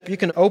you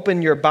can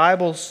open your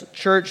Bibles,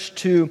 church,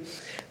 to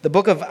the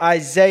book of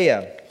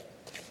Isaiah.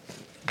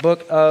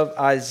 Book of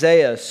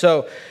Isaiah.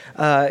 So,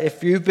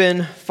 if you've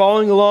been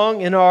following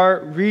along in our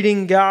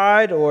reading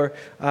guide, or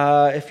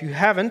if you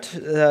haven't,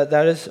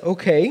 that is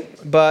okay.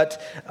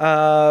 But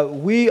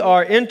we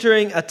are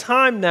entering a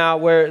time now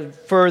where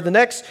for the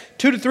next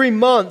 2 to 3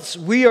 months,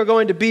 we are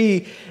going to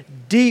be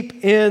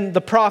deep in the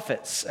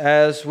prophets,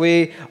 as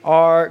we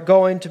are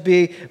going to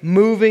be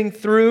moving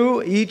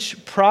through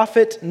each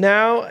prophet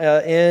now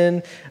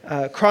in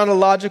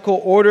chronological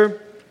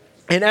order.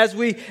 And as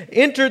we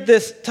entered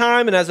this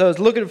time, and as I was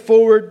looking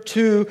forward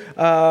to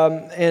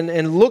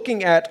and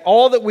looking at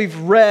all that we've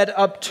read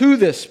up to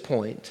this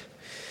point,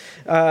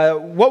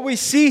 what we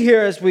see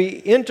here as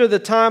we enter the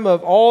time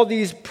of all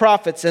these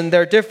prophets and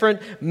their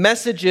different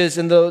messages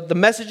and the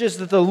messages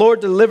that the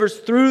Lord delivers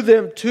through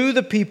them to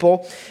the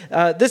people,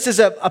 this is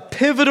a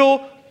pivotal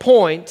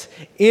point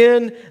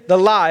in the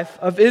life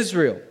of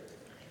Israel.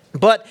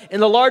 But in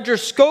the larger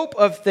scope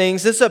of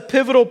things, this is a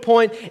pivotal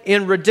point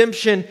in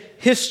redemption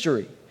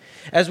history.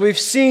 As we've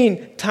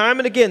seen time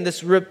and again,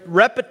 this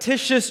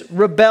repetitious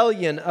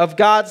rebellion of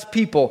God's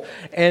people,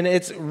 and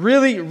it's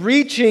really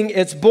reaching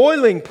its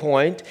boiling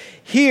point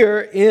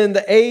here in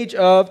the age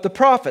of the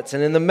prophets.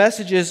 And in the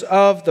messages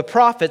of the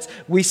prophets,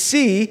 we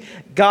see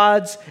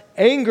God's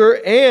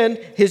anger and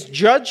His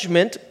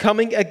judgment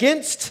coming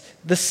against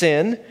the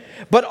sin,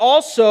 but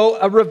also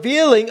a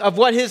revealing of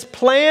what His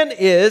plan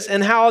is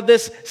and how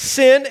this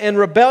sin and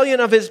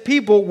rebellion of His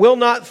people will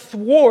not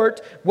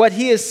thwart what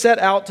He has set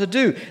out to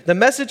do. The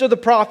message of the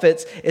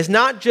prophets is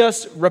not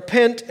just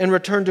repent and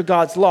return to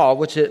God's law,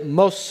 which it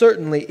most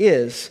certainly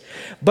is,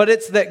 but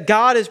it's that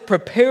God is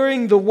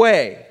preparing the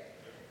way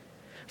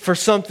for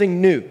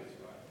something new,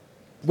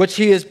 which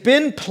He has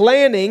been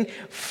planning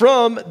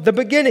from the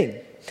beginning.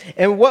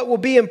 And what will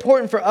be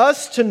important for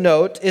us to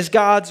note is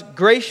God's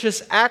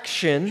gracious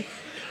action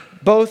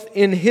both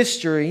in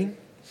history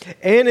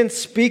and in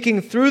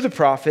speaking through the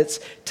prophets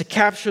to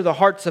capture the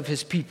hearts of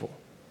His people,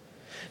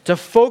 to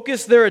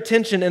focus their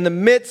attention in the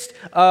midst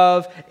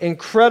of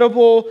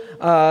incredibly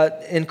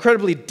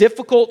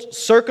difficult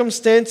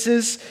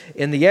circumstances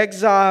in the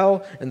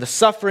exile and the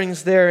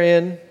sufferings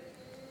therein.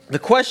 The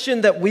question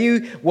that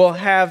we will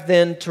have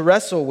then to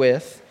wrestle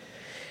with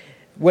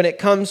when it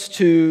comes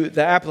to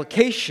the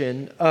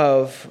application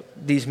of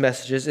these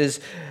messages is,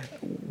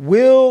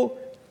 will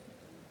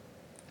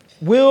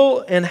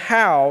and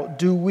how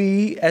do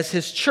we as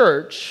His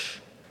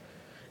church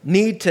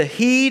need to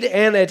heed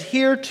and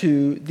adhere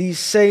to these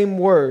same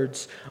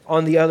words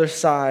on the other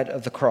side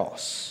of the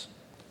cross?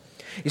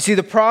 You see,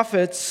 the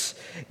prophets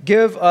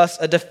give us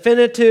a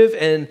definitive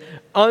and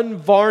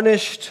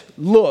unvarnished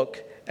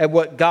look at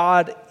what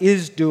God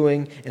is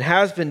doing and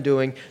has been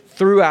doing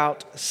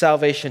throughout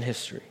salvation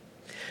history.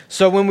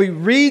 So when we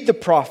read the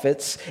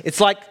prophets, it's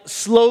like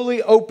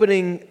slowly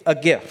opening a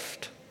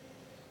gift.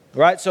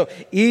 Right? So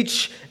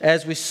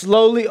as we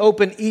slowly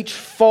open each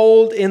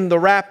fold in the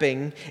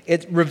wrapping,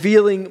 it's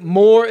revealing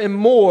more and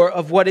more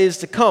of what is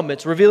to come.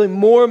 It's revealing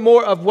more and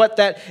more of what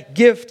that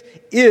gift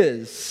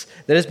is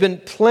that has been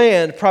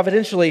planned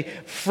providentially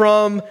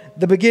from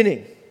the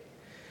beginning.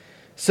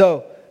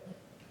 So,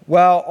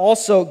 while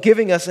also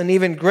giving us an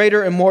even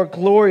greater and more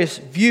glorious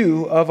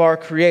view of our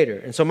Creator.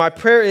 And so my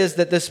prayer is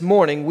that this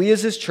morning, we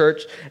as His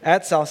church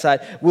at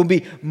Southside will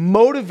be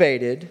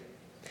motivated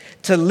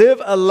to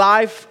live a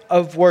life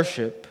of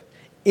worship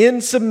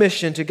in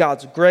submission to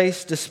God's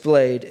grace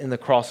displayed in the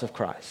cross of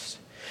Christ.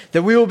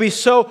 That we will be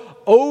so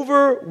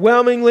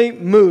overwhelmingly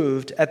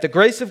moved at the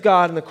grace of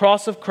God and the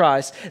cross of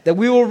Christ that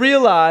we will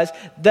realize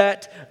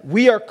that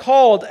we are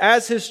called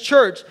as His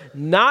church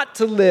not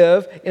to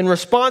live in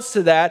response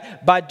to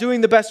that by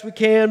doing the best we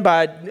can,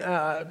 by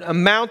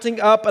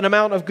mounting up an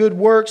amount of good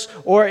works,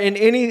 or in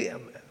any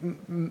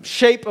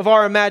shape of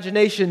our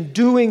imagination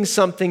doing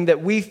something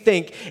that we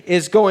think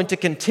is going to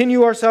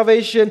continue our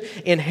salvation,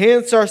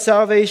 enhance our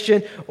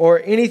salvation, or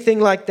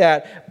anything like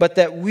that, but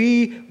that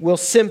we will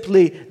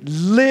simply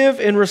live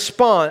in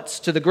response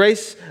to the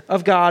grace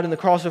of God and the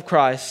cross of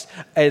Christ,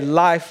 a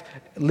life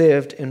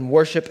lived in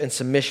worship and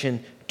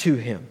submission to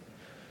Him.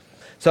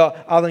 So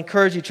I'll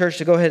encourage you, church,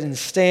 to go ahead and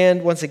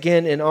stand once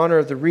again in honor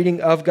of the reading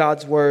of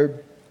God's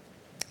Word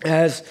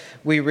as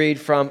we read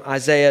from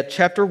Isaiah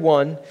chapter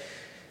 1,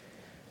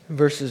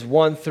 verses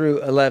 1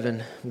 through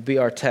 11 will be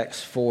our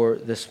text for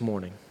this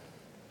morning.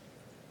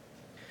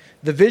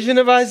 The vision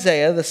of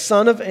Isaiah, the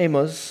son of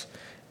Amos,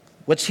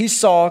 which he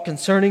saw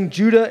concerning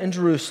Judah and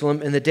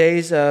Jerusalem in the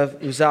days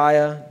of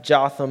Uzziah,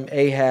 Jotham,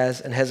 Ahaz,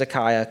 and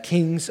Hezekiah,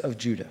 kings of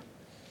Judah.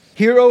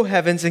 Hear, O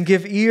heavens, and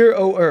give ear,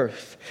 O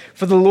earth,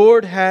 for the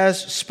Lord has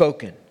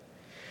spoken.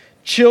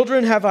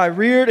 Children have I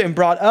reared and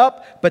brought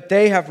up, but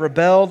they have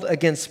rebelled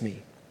against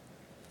me.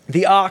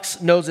 The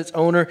ox knows its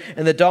owner,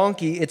 and the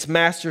donkey its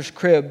master's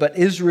crib, but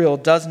Israel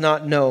does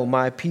not know.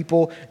 My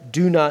people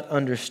do not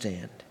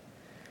understand.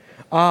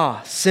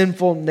 Ah,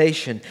 sinful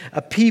nation,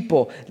 a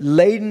people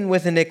laden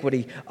with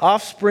iniquity,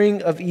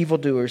 offspring of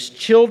evildoers,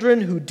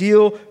 children who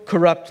deal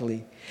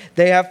corruptly.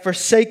 They have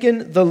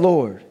forsaken the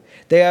Lord.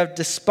 They have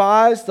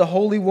despised the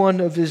Holy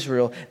One of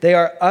Israel. They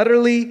are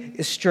utterly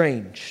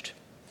estranged.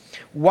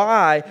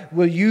 Why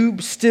will you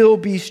still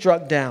be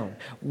struck down?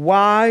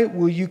 Why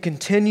will you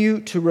continue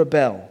to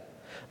rebel?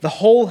 The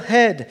whole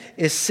head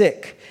is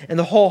sick, and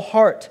the whole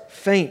heart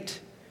faint.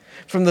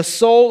 From the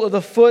sole of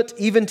the foot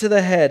even to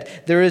the head,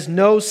 there is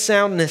no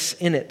soundness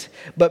in it,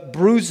 but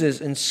bruises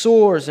and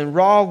sores and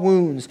raw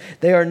wounds.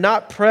 They are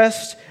not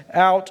pressed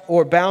out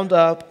or bound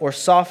up or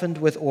softened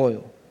with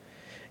oil.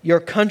 Your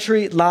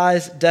country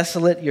lies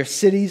desolate. Your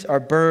cities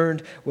are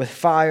burned with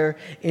fire.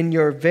 In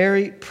your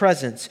very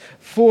presence,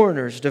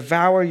 foreigners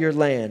devour your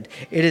land.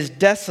 It is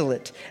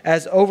desolate,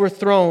 as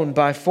overthrown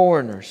by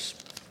foreigners.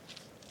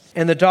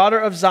 And the daughter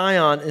of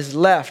Zion is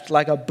left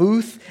like a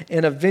booth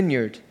in a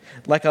vineyard,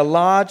 like a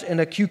lodge in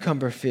a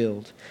cucumber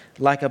field,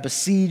 like a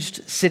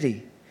besieged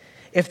city.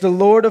 If the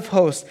Lord of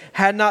hosts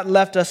had not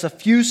left us a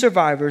few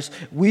survivors,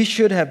 we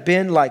should have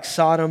been like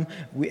Sodom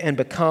and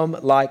become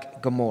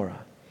like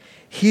Gomorrah.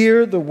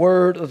 Hear the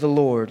word of the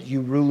Lord,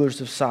 you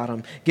rulers of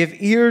Sodom. Give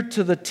ear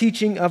to the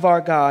teaching of our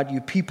God,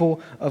 you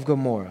people of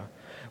Gomorrah.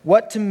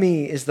 What to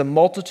me is the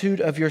multitude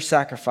of your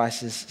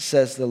sacrifices,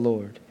 says the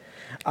Lord.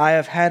 I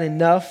have had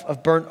enough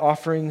of burnt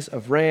offerings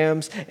of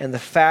rams and the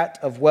fat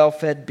of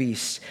well-fed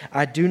beasts.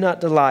 I do not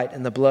delight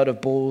in the blood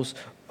of bulls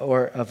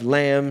or of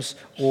lambs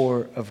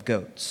or of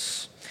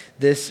goats.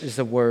 This is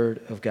the word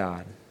of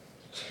God.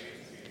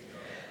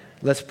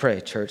 Let's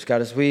pray, church. God,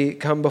 as we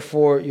come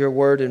before your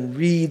word and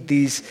read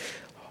these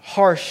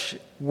harsh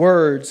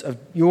words of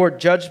your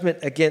judgment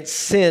against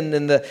sin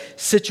and the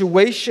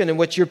situation in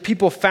which your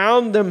people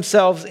found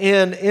themselves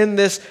in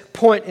this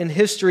point in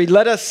history,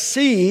 let us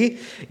see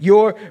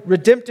your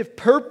redemptive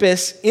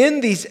purpose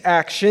in these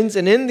actions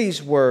and in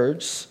these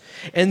words.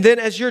 And then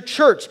as your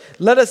church,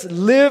 let us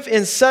live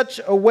in such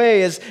a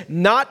way as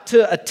not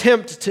to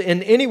attempt to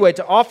in any way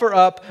to offer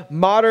up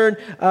modern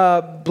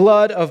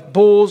blood of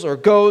bulls or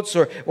goats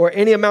or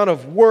any amount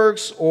of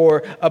works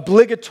or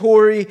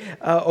obligatory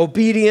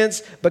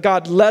obedience. But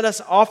God, let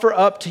us offer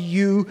up to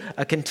you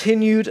a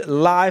continued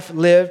life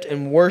lived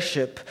in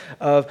worship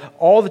of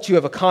all that you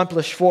have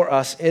accomplished for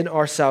us in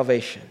our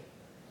salvation.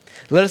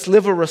 Let us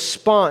live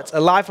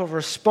a life of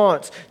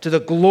response to the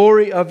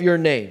glory of your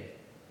name,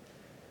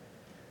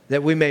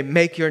 that we may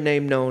make your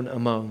name known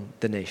among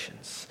the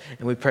nations.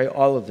 And we pray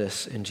all of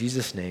this in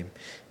Jesus' name.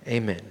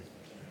 Amen.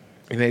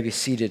 You may be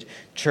seated,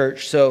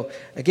 church. So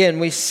again,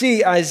 we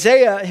see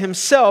Isaiah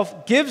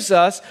himself gives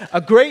us a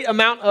great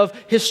amount of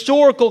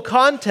historical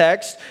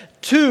context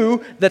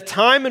to the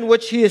time in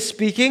which he is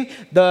speaking.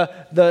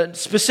 The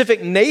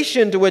specific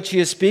nation to which he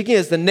is speaking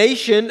is the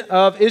nation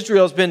of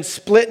Israel has been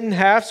split in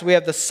half. So we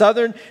have the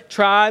southern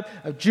tribe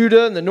of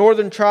Judah and the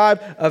northern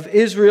tribe of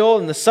Israel.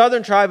 And the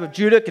southern tribe of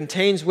Judah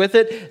contains with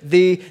it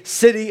the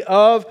city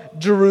of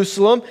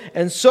Jerusalem.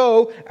 And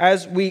so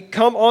as we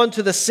come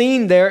onto the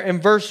scene there in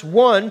verse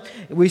 1,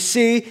 we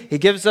see he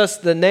gives us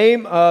the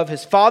name of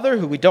his father,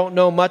 who we don't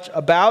know much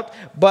about.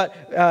 But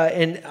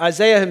in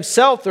Isaiah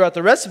himself, throughout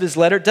the rest of his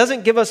letter,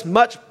 doesn't give us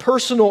much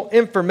personal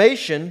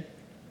information.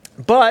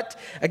 But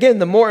again,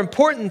 the more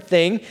important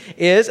thing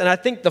is, and I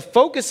think the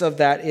focus of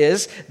that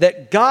is,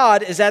 that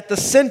God is at the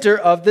center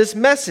of this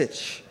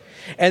message.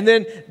 And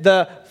then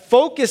the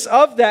focus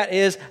of that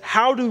is,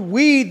 how do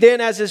we then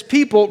as his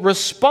people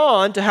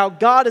respond to how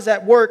God is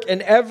at work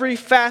in every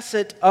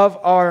facet of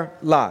our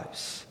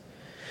lives?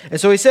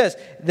 And so he says,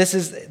 this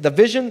is the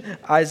vision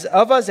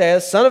of Isaiah,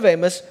 son of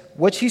Amos,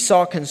 which he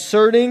saw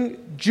concerning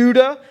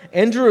Judah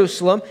and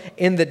Jerusalem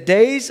in the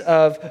days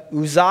of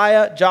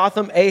Uzziah,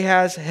 Jotham,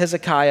 Ahaz,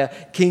 Hezekiah,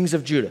 kings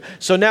of Judah.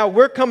 So now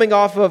we're coming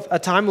off of a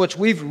time in which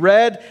we've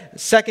read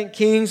 2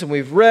 Kings and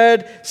we've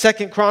read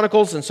 2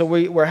 Chronicles, and so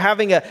we're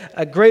having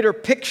a greater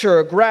picture,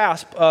 a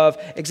grasp of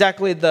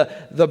exactly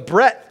the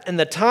breadth and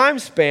the time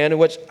span in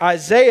which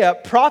Isaiah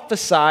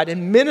prophesied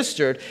and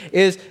ministered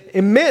is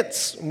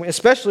immense,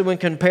 especially when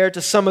compared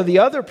to some of the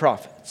other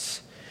prophets.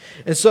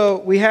 And so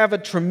we have a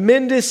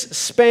tremendous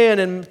span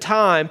in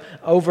time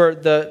over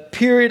the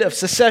period of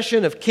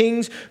succession of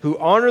kings who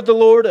honored the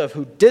Lord, of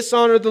who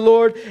dishonored the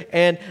Lord,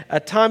 and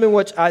a time in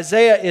which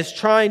Isaiah is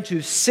trying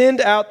to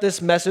send out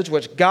this message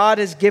which God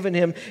has given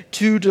him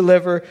to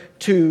deliver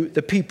to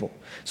the people.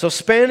 So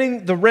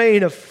spanning the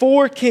reign of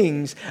 4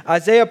 kings,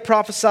 Isaiah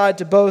prophesied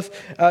to both,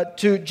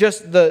 to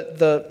just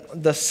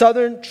the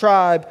southern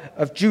tribe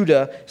of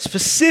Judah,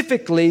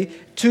 specifically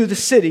to the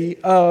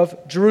city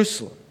of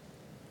Jerusalem.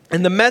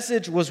 And the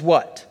message was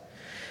what?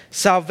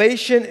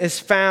 Salvation is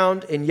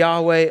found in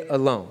Yahweh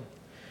alone.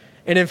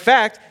 And in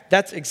fact,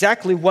 that's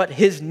exactly what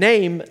his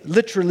name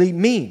literally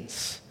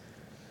means.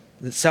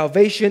 That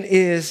salvation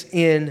is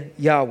in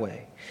Yahweh.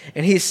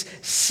 And he's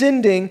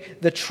sending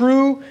the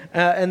true,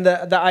 and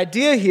the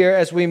idea here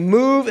as we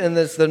move and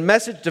as the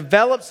message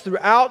develops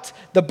throughout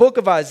the book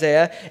of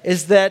Isaiah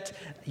is that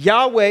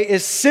Yahweh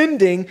is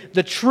sending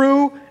the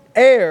true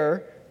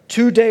heir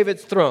to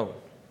David's throne.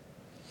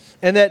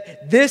 And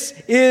that this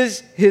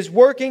is his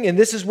working, and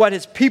this is what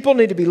his people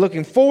need to be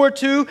looking forward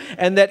to,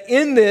 and that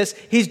in this,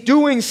 he's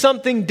doing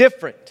something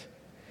different.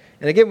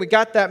 And again, we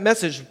got that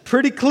message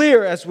pretty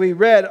clear as we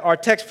read our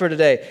text for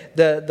today.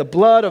 The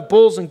blood of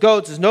bulls and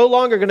goats is no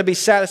longer going to be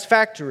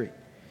satisfactory.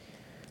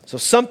 So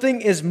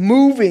something is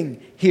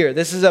moving here.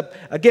 This is,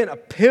 again, a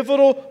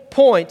pivotal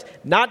point,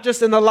 not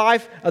just in the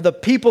life of the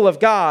people of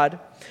God,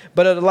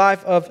 but in the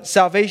life of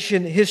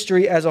salvation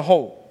history as a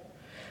whole.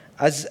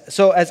 As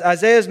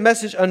Isaiah's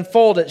message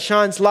unfolds, it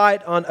shines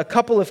light on a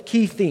couple of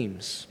key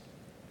themes.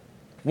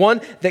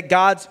 One, that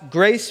God's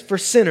grace for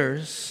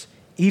sinners,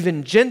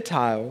 even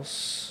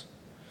Gentiles,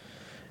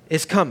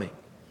 is coming.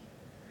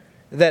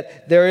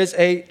 That there is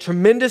a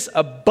tremendous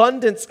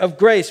abundance of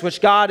grace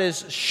which God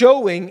is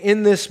showing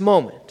in this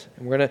moment.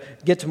 And we're going to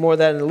get to more of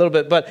that in a little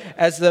bit. But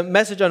as the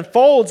message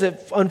unfolds,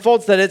 it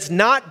unfolds that it's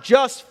not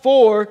just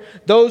for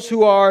those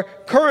who are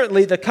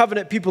currently the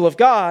covenant people of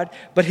God,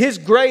 but His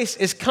grace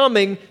is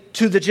coming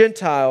to the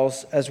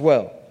Gentiles as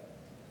well.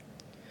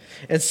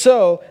 And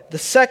so the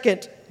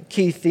second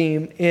key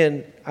theme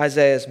in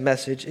Isaiah's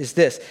message is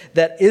this,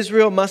 that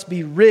Israel must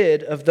be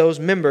rid of those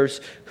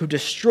members who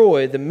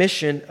destroy the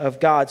mission of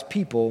God's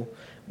people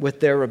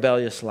with their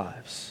rebellious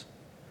lives.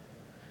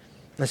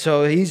 And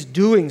so he's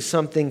doing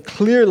something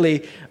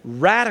clearly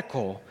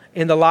radical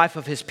in the life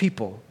of his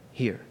people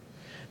here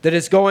that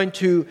is going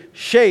to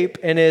shape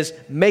and is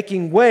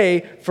making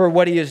way for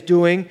what he is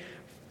doing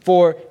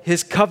for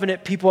his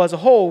covenant people as a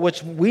whole,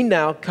 which we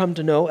now come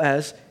to know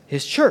as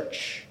his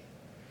church.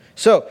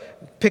 So,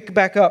 pick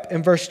back up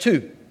in verse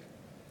 2,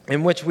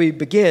 in which we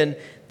begin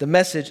the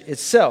message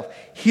itself.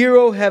 Hear,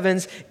 O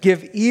heavens,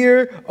 give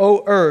ear,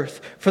 O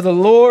earth, for the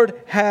Lord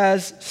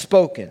has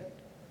spoken.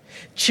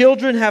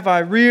 Children have I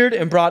reared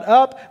and brought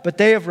up, but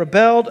they have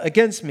rebelled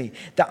against me.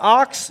 The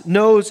ox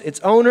knows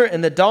its owner,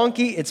 and the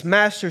donkey its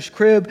master's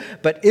crib,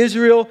 but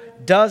Israel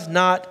does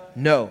not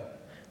know.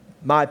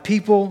 My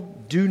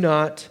people do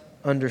not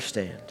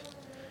understand.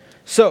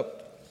 So,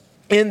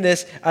 in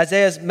this,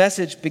 Isaiah's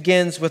message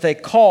begins with a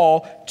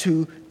call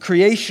to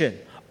creation,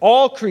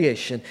 all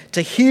creation,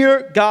 to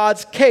hear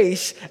God's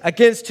case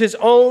against His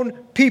own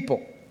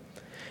people.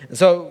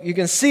 So you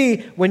can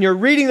see when you're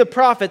reading the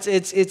prophets,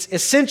 it's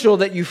essential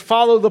that you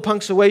follow the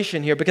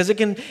punctuation here, because it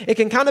can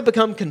kind of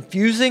become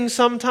confusing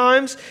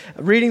sometimes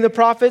reading the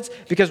prophets,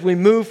 because we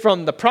move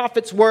from the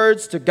prophet's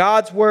words to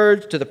God's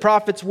words to the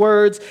prophet's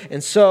words.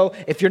 And so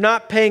if you're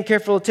not paying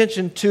careful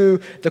attention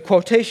to the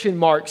quotation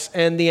marks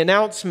and the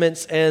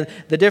announcements and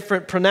the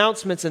different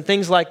pronouncements and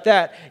things like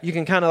that, you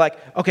can kind of like,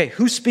 okay,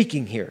 who's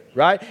speaking here,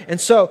 right? And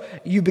so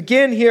you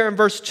begin here in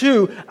verse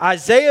 2,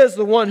 Isaiah is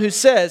the one who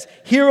says,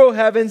 "Hear, O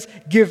heavens,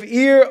 give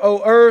ear,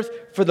 O earth,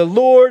 for the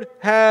Lord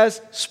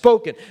has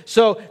spoken."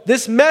 So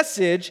this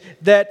message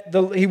that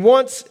he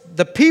wants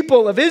the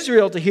people of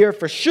Israel to hear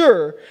for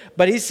sure,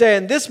 but he's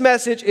saying this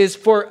message is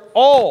for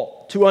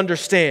all to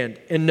understand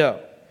and know.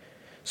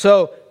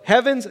 So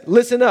heavens,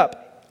 listen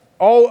up.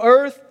 All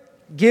earth,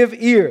 give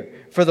ear,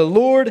 for the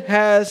Lord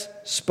has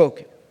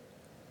spoken.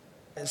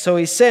 So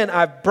he's saying,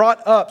 I've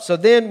brought up. So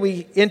then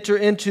we enter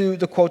into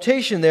the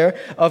quotation there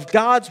of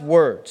God's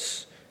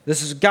words.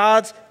 This is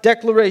God's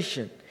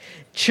declaration.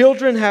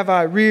 Children have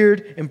I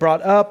reared and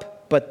brought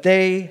up, but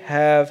they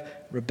have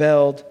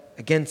rebelled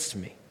against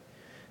me.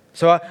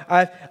 So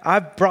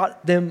I've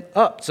brought them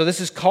up. So this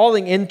is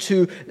calling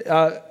into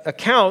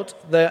account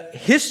the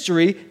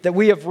history that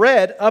we have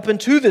read up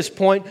until this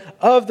point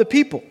of the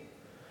people,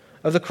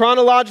 of the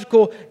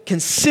chronological,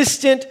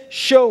 consistent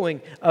showing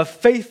of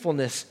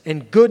faithfulness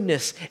and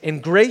goodness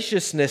and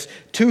graciousness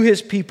to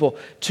His people,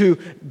 to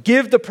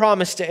give the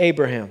promise to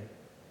Abraham,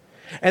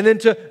 and then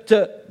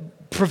to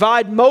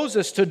provide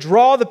Moses to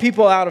draw the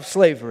people out of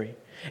slavery,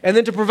 and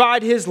then to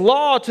provide His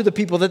law to the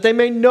people that they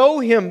may know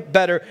Him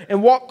better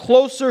and walk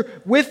closer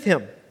with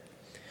Him.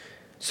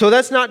 So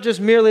that's not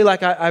just merely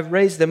like I've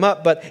raised them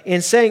up, but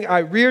in saying I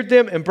reared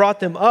them and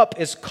brought them up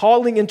is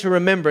calling into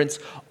remembrance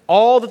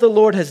all that the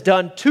Lord has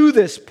done to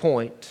this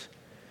point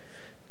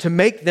to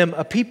make them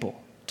a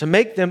people, to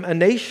make them a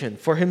nation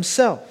for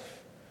Himself.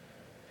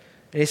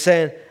 And He's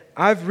saying,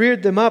 I've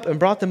reared them up and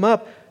brought them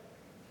up,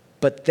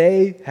 but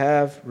they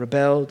have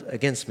rebelled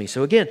against me.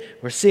 So again,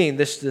 we're seeing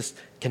this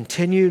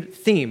continued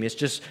theme. It's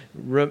just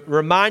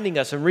reminding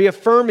us and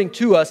reaffirming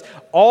to us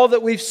all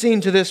that we've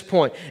seen to this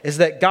point is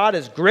that God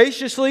has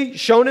graciously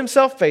shown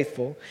Himself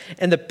faithful,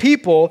 and the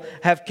people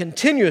have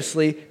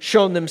continuously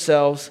shown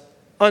themselves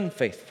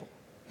unfaithful.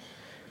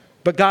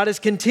 But God has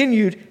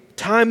continued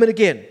time and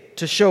again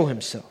to show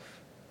Himself.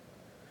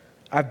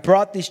 I've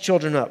brought these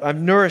children up. I've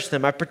nourished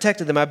them. I've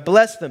protected them. I've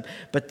blessed them.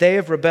 But they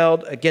have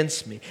rebelled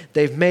against me.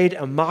 They've made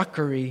a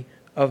mockery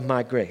of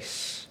my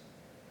grace.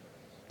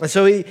 And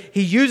so he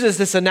uses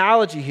this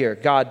analogy here,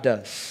 God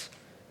does,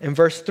 in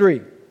verse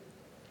 3,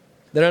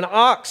 that an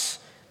ox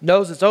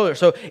knows its owner.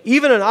 So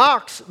even an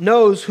ox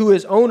knows who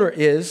his owner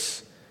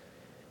is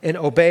and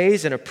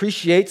obeys and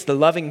appreciates the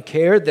loving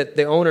care that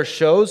the owner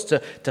shows to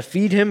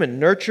feed him and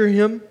nurture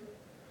him.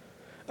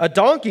 A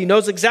donkey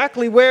knows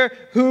exactly where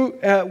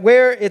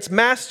its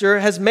master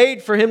has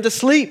made for him to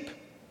sleep.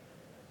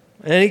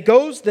 And he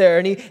goes there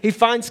and he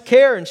finds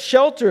care and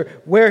shelter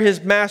where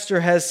his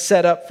master has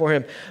set up for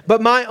him.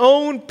 But my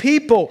own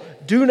people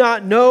do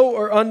not know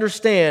or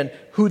understand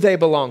who they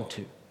belong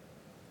to.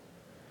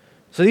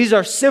 So these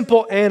are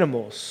simple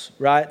animals,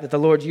 right, that the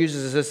Lord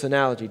uses as this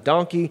analogy,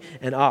 donkey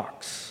and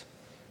ox.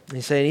 And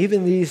he's saying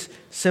even these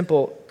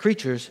simple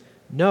creatures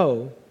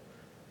know,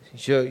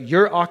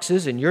 your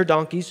oxes and your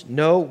donkeys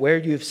know where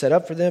you've set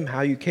up for them,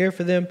 how you care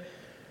for them.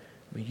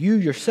 But you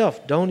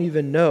yourself don't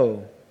even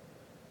know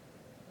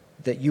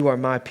that you are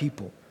my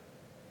people.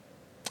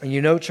 And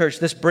you know, church,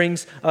 this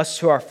brings us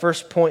to our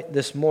first point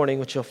this morning,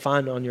 which you'll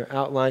find on your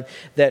outline,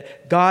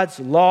 that God's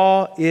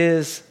law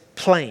is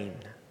plain,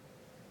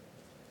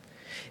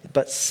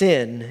 but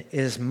sin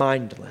is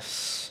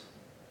mindless.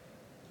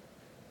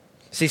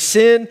 See,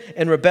 sin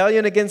and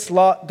rebellion against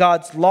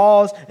God's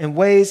laws and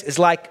ways is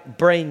like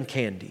brain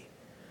candy,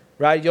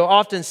 right? You'll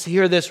often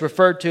hear this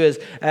referred to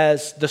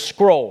as the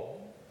scroll.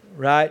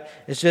 Right?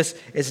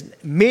 It's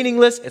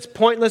meaningless, it's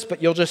pointless,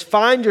 but you'll just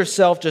find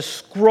yourself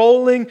just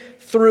scrolling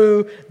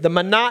through the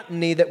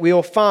monotony that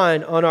we'll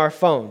find on our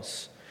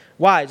phones.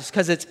 Why? Just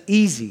because it's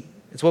easy.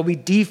 It's what we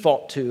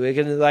default to. It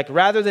can,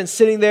 rather than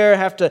sitting there,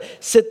 have to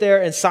sit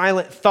there in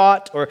silent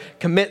thought or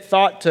commit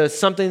thought to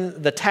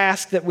something, the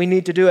task that we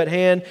need to do at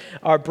hand,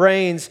 our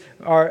brains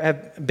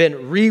have been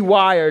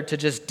rewired to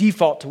just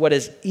default to what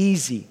is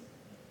easy.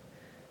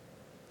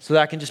 So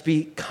that I can just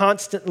be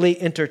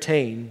constantly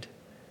entertained,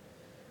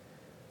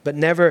 but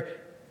never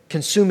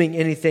consuming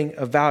anything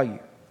of value.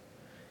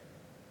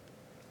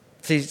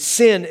 See,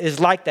 sin is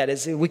like that.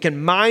 We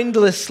can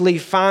mindlessly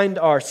find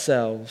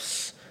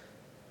ourselves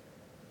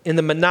in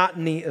the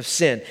monotony of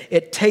sin.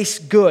 It tastes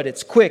good,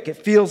 it's quick, it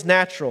feels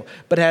natural,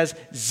 but has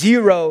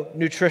zero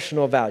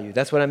nutritional value.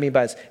 That's what I mean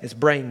by it's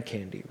brain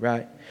candy,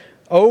 right?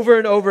 Over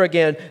and over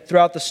again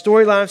throughout the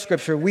storyline of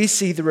Scripture, we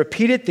see the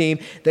repeated theme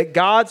that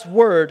God's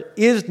word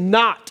is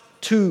not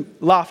too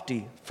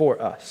lofty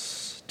for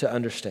us to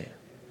understand.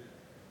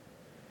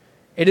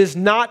 It is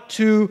not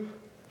too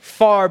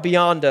far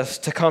beyond us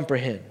to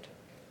comprehend.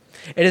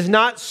 It is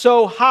not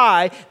so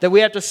high that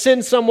we have to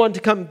send someone to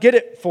come get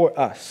it for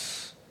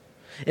us.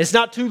 It's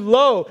not too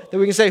low that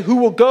we can say, who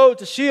will go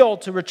to Sheol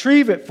to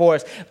retrieve it for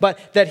us,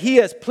 but that He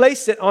has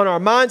placed it on our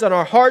minds, on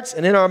our hearts,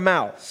 and in our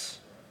mouths.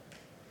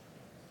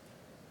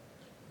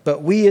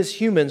 But we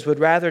as humans would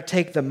rather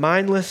take the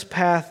mindless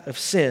path of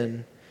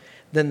sin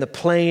than the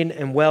plain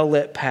and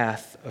well-lit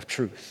path of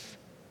truth.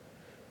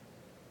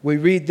 We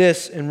read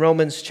this in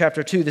Romans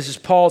chapter 2. This is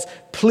Paul's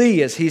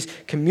plea as he's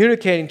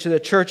communicating to the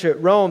church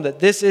at Rome that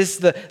this is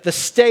the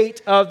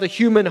state of the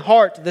human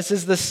heart. This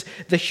is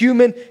the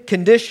human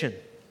condition.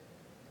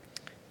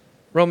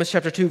 Romans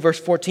chapter 2, verse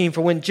 14. For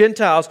when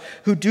Gentiles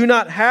who do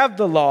not have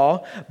the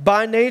law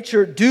by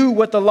nature do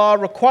what the law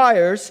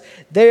requires,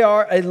 they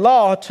are a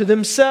law to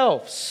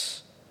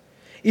themselves,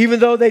 even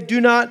though they do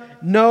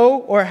not know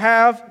or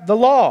have the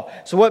law.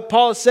 So what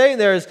Paul is saying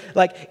there is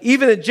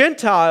even the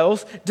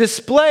Gentiles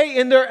display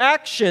in their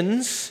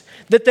actions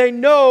that they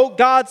know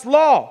God's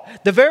law.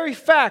 The very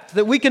fact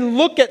that we can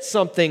look at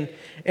something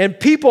and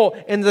people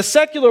in the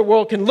secular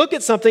world can look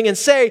at something and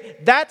say,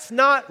 that's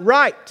not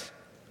right.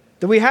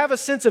 That we have a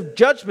sense of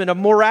judgment, of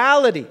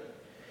morality,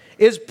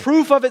 is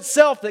proof of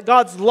itself that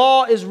God's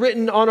law is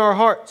written on our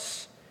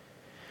hearts.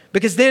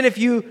 Because then if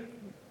you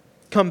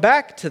come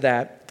back to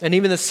that, and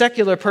even the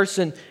secular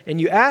person,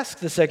 and you ask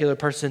the secular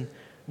person,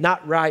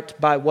 not right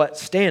by what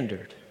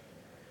standard?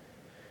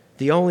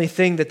 The only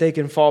thing that they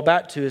can fall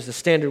back to is the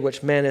standard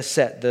which man has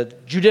set, the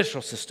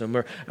judicial system.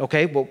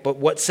 But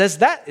what says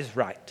that is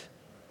right?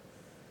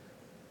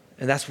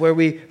 And that's where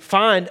we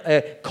find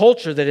a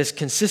culture that is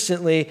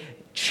consistently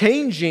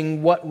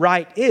changing what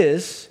right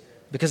is,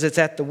 because it's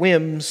at the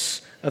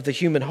whims of the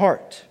human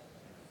heart.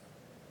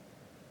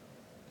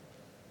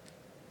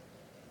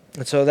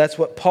 And so that's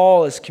what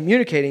Paul is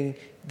communicating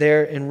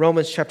there in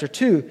Romans chapter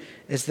 2,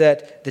 is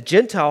that the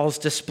Gentiles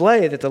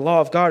display that the law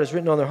of God is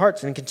written on their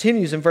hearts. And it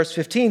continues in verse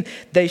 15,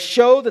 they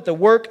show that the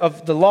work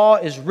of the law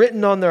is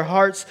written on their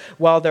hearts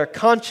while their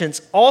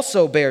conscience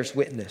also bears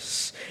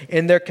witness,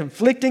 and their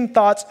conflicting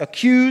thoughts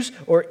accuse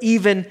or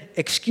even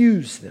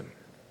excuse them.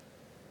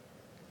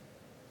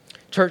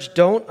 Church,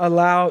 don't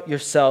allow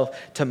yourself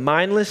to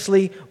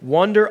mindlessly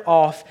wander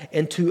off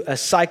into a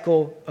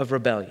cycle of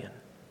rebellion.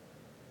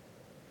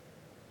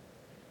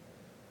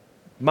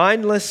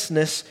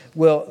 Mindlessness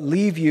will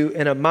leave you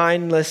in a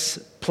mindless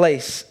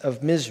place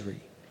of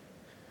misery.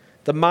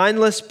 The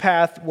mindless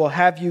path will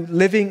have you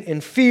living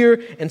in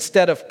fear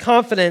instead of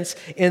confidence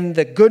in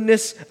the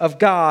goodness of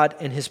God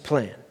and His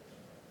plan.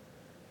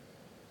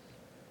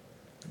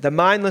 The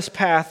mindless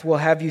path will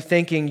have you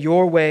thinking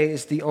your way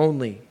is the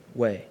only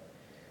way,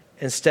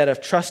 instead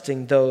of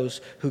trusting those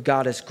who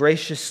God has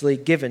graciously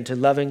given to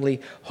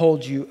lovingly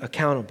hold you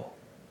accountable.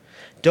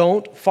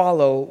 Don't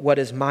follow what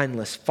is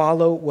mindless.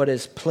 Follow what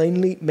is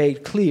plainly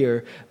made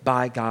clear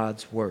by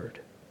God's word.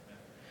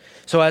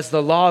 So as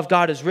the law of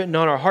God is written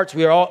on our hearts,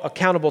 we are all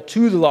accountable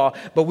to the law,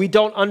 but we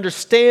don't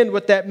understand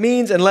what that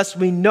means unless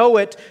we know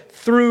it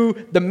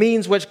through the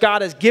means which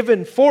God has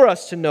given for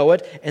us to know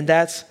it, and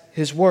that's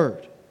his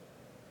word.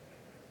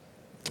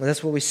 And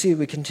that's what we see.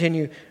 We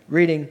continue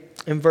reading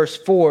in verse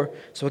 4.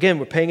 So again,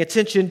 we're paying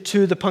attention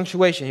to the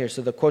punctuation here.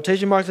 So the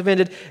quotation marks have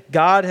ended.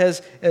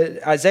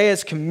 Isaiah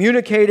has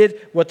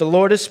communicated what the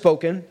Lord has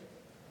spoken.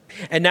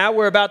 And now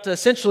we're about to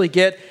essentially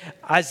get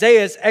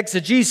Isaiah's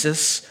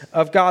exegesis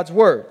of God's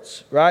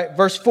words, right?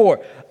 Verse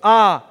 4,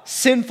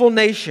 sinful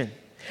nation,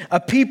 a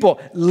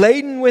people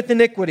laden with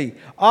iniquity,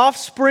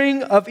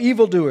 offspring of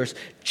evildoers,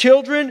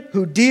 children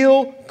who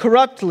deal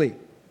corruptly.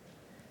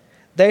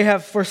 They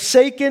have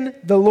forsaken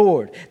the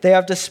Lord. They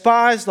have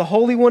despised the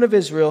Holy One of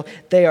Israel.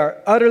 They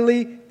are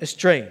utterly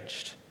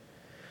estranged.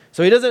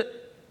 So he doesn't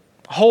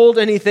hold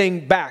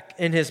anything back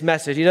in his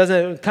message. He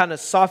doesn't kind of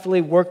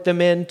softly work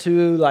them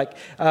into like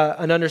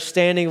an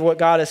understanding of what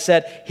God has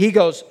said. He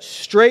goes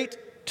straight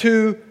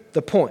to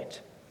the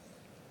point.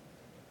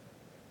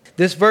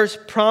 This verse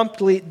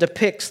promptly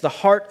depicts the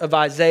heart of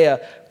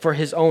Isaiah for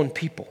his own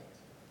people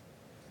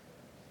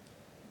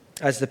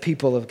as the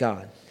people of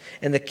God.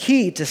 And the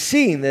key to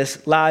seeing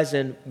this lies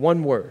in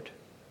one word.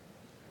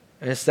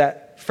 And it's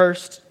that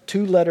first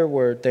two-letter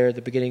word there at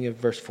the beginning of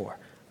verse 4.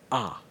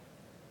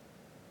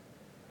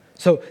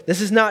 So this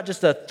is not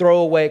just a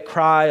throwaway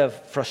cry of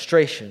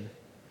frustration,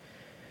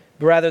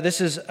 but rather this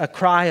is a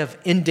cry of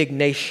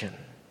indignation.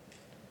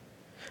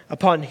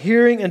 Upon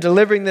hearing and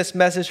delivering this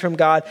message from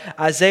God,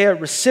 Isaiah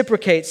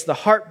reciprocates the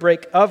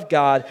heartbreak of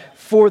God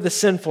for the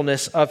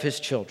sinfulness of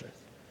his children.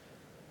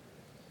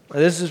 Now,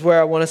 this is where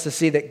I want us to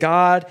see that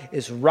God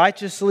is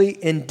righteously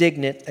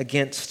indignant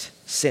against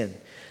sin.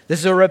 This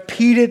is a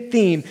repeated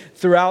theme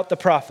throughout the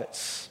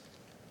prophets.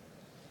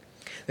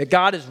 That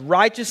God is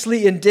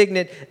righteously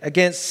indignant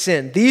against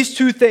sin. These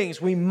two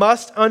things we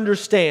must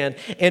understand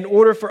in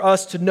order for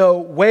us to know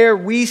where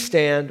we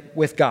stand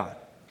with God.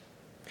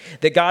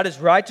 That God is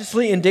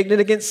righteously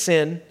indignant against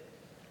sin,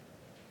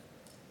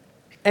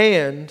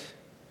 and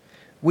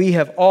we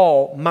have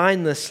all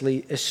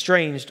mindlessly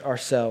estranged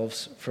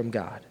ourselves from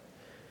God.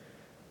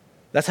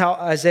 That's how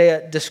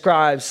Isaiah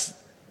describes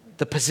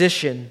the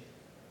position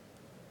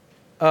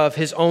of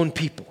his own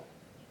people.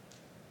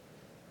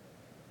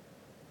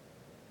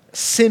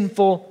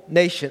 Sinful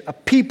nation, a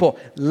people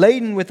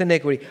laden with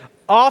iniquity,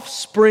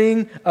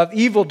 offspring of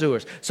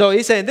evildoers. So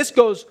he's saying this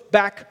goes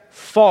back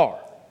far.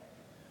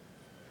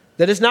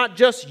 That it's not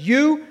just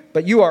you,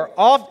 but you are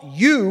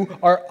offspring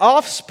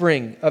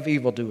of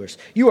evildoers.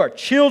 You are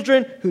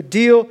children who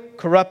deal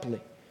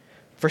corruptly,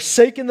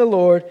 forsaken the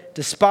Lord,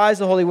 despise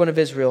the Holy One of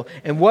Israel.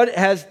 And where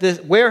has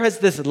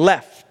this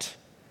left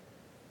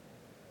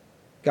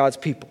God's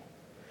people?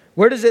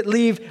 Where does it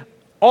leave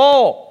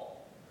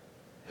all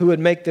who would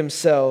make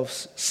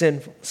themselves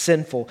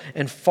sinful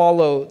and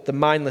follow the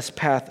mindless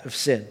path of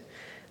sin?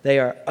 They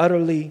are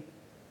utterly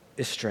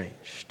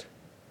estranged,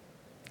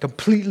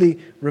 completely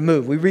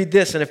removed. We read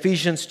this in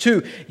Ephesians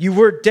 2. You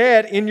were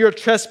dead in your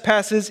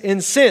trespasses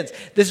and sins.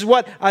 This is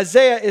what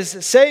Isaiah is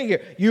saying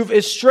here. You've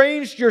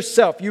estranged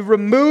yourself. You've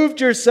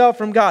removed yourself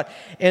from God.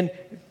 And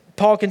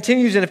Paul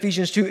continues in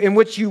Ephesians 2, in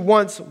which you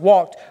once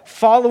walked,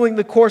 following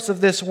the course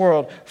of this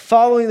world,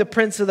 following the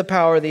prince of the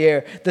power of the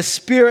air, the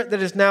spirit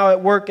that is now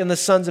at work in the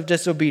sons of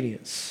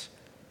disobedience,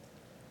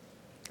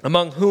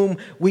 among whom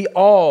we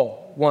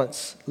all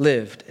once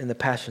lived in the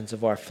passions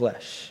of our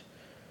flesh,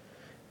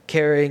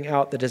 carrying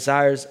out the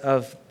desires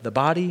of the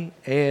body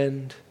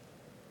and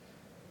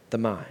the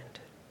mind,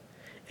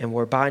 and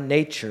were by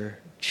nature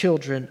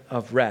children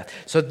of wrath.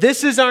 So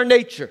this is our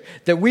nature,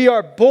 that we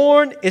are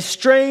born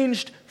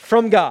estranged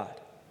from God.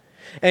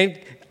 And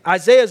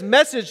Isaiah's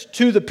message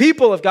to the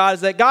people of God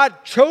is that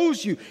God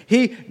chose you.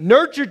 He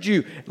nurtured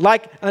you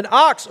like an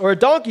ox or a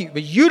donkey,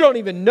 but you don't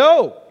even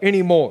know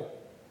anymore.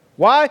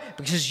 Why?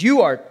 Because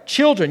you are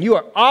children. You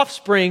are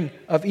offspring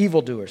of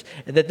evildoers.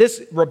 And that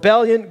this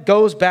rebellion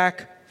goes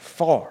back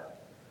far.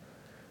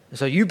 And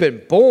so you've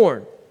been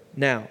born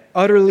now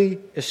utterly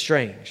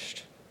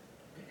estranged.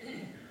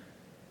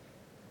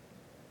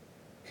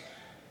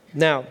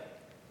 Now,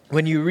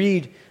 when you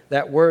read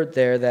that word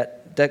there,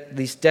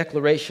 these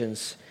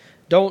declarations,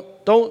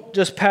 don't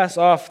just pass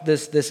off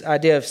this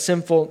idea of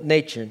sinful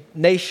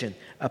nation,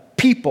 a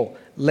people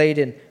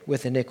laden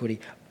with iniquity,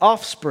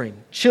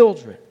 offspring,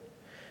 children.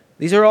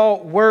 These are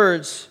all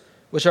words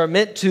which are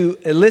meant to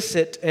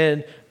elicit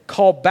and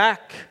call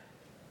back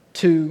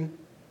to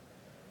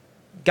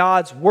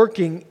God's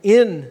working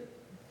in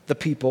the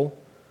people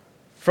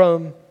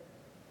from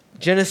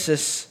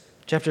Genesis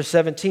chapter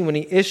 17 when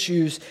he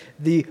issues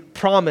the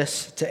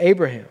promise to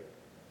Abraham.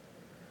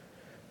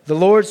 The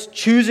Lord's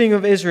choosing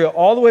of Israel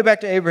all the way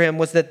back to Abraham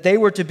was that they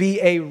were to be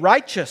a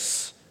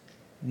righteous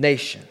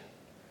nation.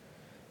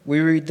 We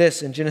read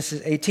this in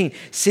Genesis 18.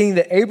 Seeing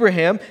that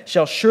Abraham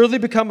shall surely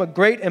become a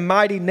great and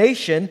mighty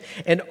nation,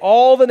 and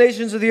all the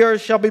nations of the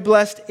earth shall be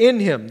blessed in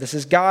him. This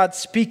is God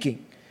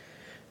speaking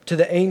to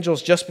the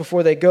angels just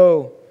before they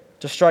go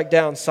to strike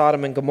down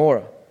Sodom and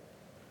Gomorrah,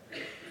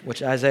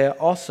 which Isaiah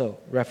also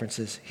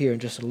references here in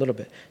just a little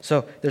bit.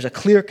 So there's a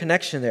clear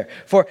connection there.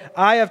 For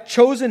I have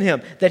chosen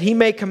him that he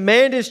may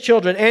command his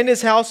children and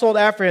his household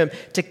after him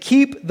to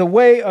keep the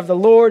way of the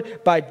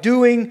Lord by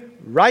doing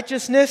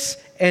righteousness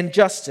and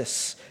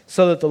justice,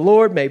 so that the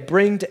Lord may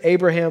bring to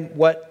Abraham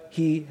what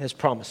he has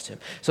promised him.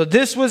 So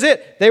this was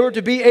it. They were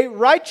to be a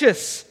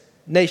righteous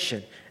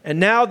nation. And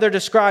now they're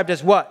described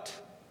as what?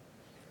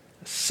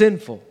 A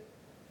sinful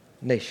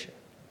nation.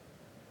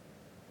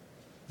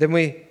 Then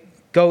we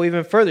go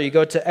even further. You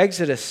go to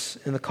Exodus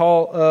and the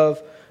call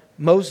of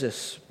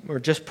Moses, or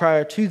just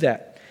prior to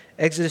that.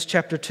 Exodus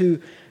chapter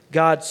 2,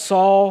 God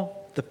saw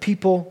the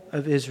people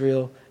of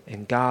Israel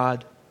and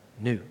God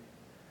knew.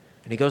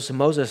 And he goes to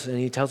Moses and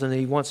he tells him that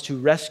he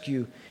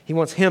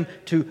wants him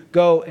to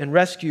go and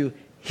rescue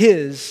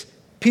his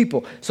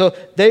people. So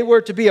they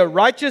were to be a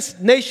righteous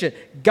nation,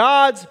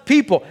 God's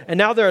people. And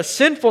now they're a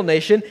sinful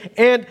nation,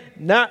 and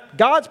not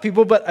God's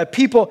people, but a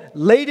people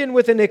laden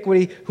with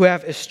iniquity who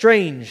have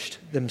estranged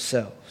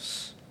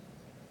themselves.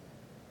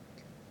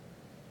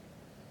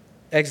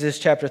 Exodus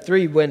chapter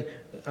 3, when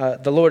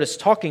the Lord is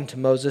talking to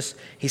Moses,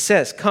 he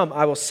says, "Come,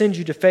 I will send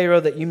you to Pharaoh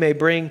that you may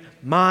bring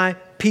my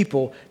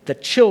people, the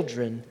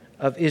children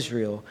of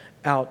Israel,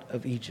 out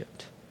of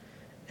Egypt."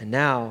 And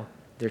now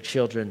they're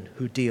children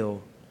who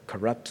deal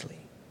corruptly,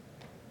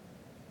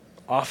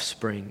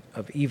 offspring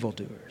of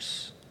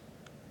evildoers.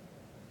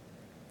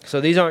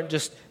 So these aren't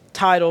just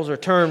titles or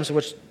terms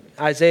which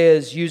Isaiah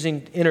is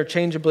using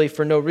interchangeably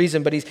for no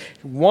reason, but he's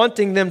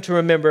wanting them to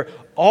remember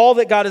all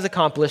that God has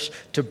accomplished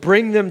to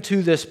bring them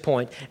to this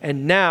point,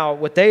 and now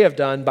what they have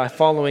done by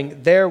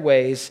following their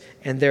ways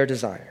and their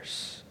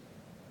desires.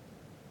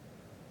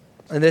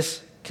 And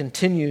this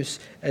continues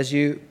as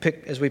we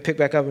pick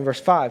back up in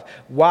verse 5.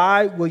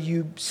 Why will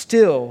you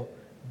still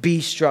be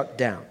struck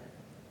down?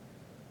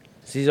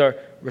 So these are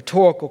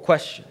rhetorical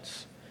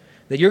questions.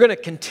 That you're going to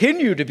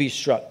continue to be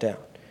struck down.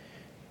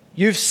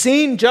 You've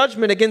seen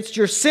judgment against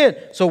your sin,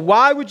 so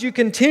why would you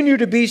continue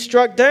to be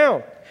struck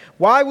down?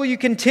 Why will you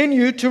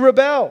continue to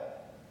rebel?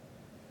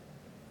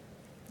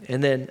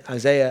 And then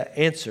Isaiah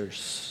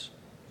answers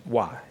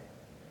why.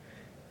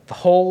 The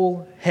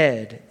whole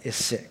head is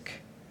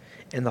sick,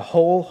 and the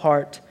whole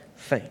heart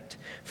faint.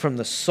 From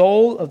the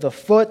sole of the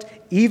foot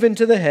even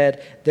to the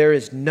head, there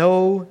is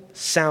no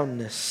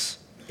soundness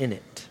in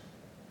it.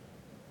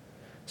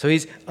 So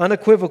he's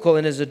unequivocal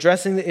in his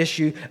addressing the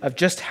issue of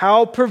just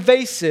how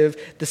pervasive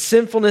the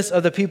sinfulness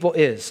of the people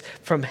is.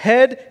 From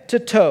head to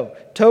toe,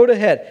 toe to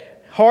head,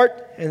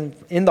 heart and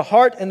in the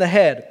heart and the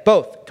head,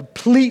 both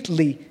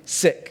completely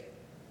sick.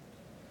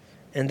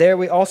 And there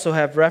we also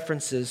have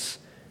references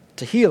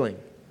to healing.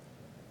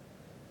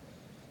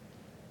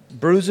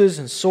 Bruises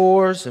and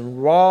sores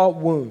and raw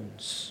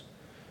wounds,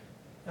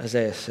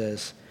 Isaiah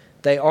says.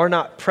 They are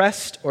not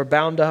pressed or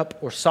bound up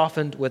or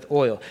softened with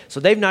oil. So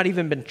they've not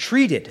even been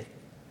treated,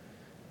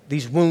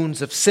 these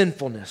wounds of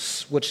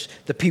sinfulness which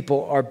the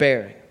people are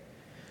bearing.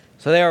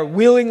 So they are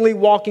willingly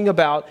walking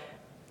about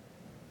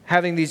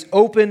having these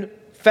open,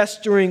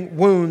 festering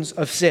wounds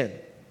of sin.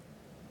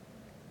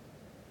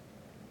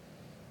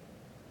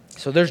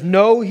 So there's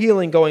no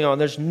healing going on.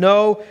 There's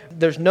no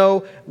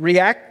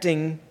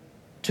reacting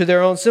to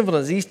their own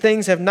sinfulness. These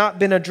things have not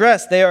been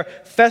addressed. They are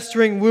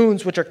festering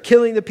wounds which are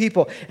killing the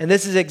people. And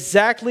this is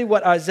exactly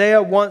what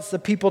Isaiah wants the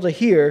people to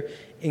hear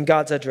in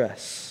God's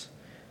address.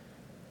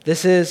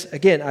 This is,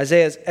 again,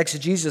 Isaiah's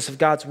exegesis of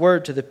God's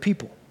word to the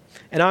people.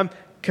 And I'm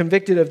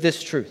convicted of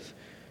this truth,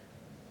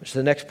 which is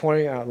the next point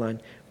in your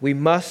outline. We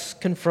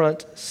must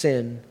confront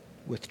sin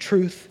with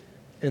truth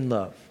and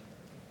love.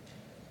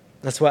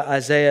 That's what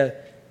Isaiah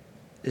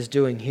is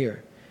doing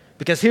here.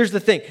 Because here's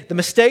the thing. The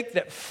mistake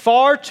that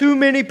far too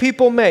many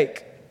people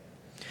make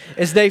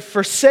is they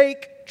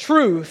forsake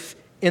truth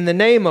in the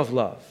name of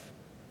love.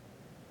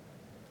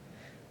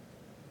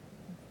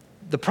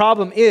 The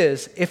problem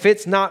is, if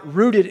it's not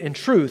rooted in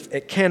truth,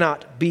 it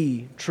cannot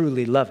be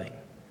truly loving.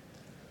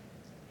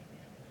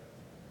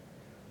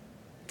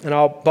 And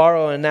I'll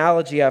borrow an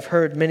analogy I've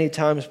heard many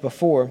times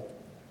before.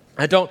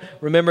 I don't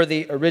remember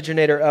the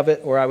originator of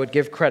it, or I would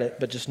give credit,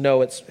 but just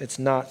know it's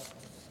not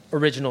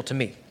original to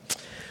me.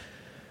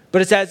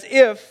 But it's as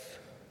if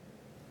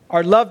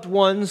our loved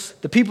ones,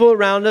 the people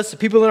around us, the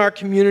people in our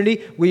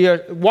community, we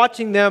are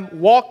watching them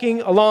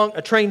walking along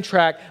a train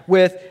track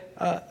with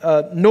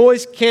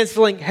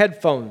noise-canceling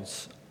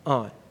headphones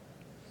on.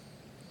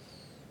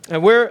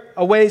 And we're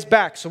a ways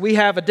back, so we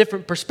have a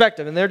different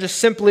perspective, and they're just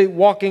simply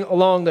walking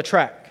along the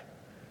track.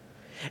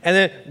 And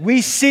then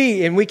we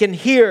see and we can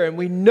hear and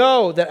we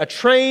know that a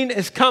train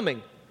is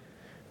coming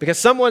because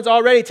someone's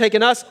already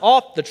taken us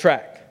off the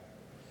track.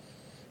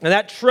 And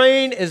that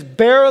train is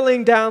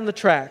barreling down the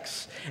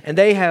tracks, and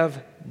they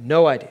have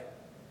no idea.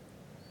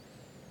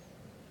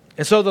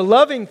 And so the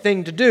loving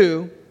thing to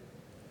do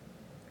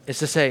is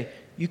to say,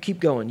 you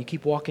keep going, you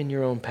keep walking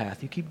your own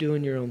path, you keep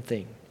doing your own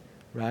thing,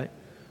 right?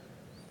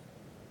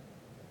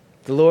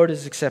 The Lord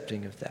is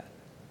accepting of that.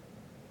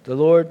 The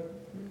Lord,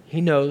 He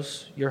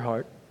knows your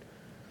heart.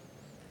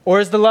 Or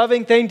is the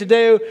loving thing to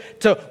do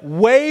to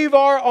wave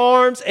our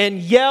arms and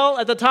yell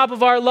at the top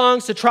of our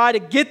lungs to try to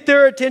get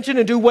their attention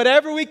and do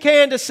whatever we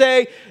can to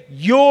say,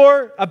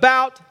 you're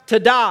about to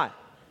die?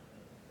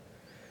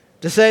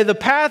 To say the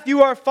path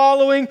you are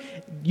following,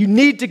 you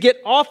need to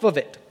get off of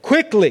it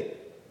quickly.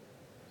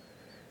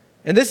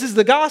 And this is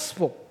the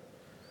gospel.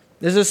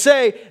 There's a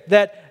say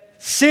that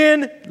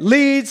sin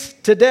leads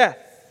to death.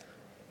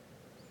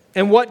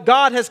 And what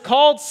God has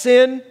called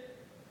sin,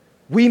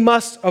 we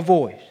must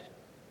avoid.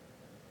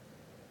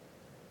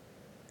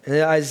 And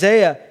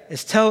Isaiah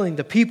is telling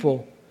the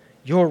people,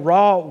 your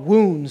raw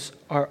wounds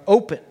are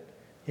open.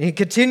 And he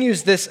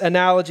continues this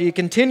analogy, he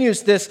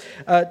continues this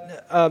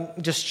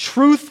just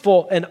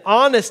truthful and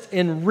honest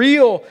and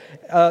real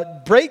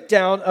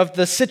breakdown of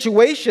the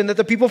situation that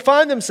the people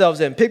find themselves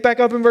in. Pick back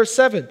up in verse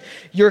 7.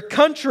 Your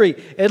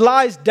country, it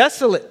lies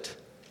desolate.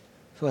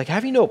 So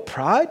have you no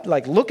pride?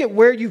 Look at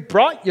where you've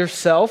brought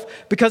yourself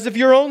because of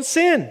your own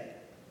sin.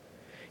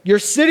 Your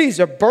cities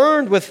are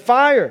burned with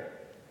fire.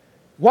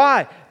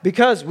 Why?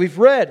 Because we've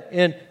read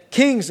in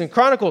Kings and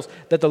Chronicles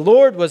that the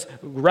Lord was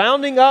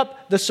rounding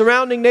up the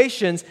surrounding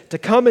nations to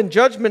come in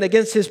judgment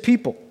against his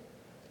people.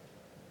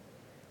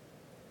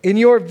 In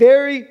your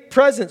very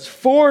presence,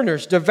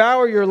 foreigners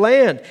devour your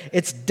land.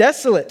 It's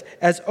desolate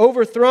as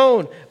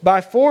overthrown by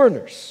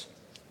foreigners.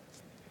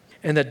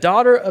 And the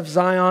daughter of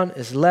Zion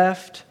is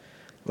left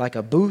like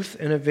a booth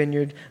in a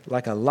vineyard,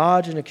 like a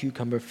lodge in a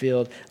cucumber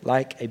field,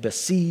 like a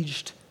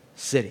besieged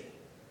city.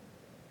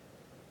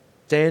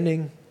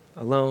 Standing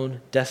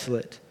alone,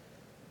 desolate,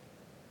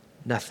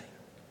 nothing.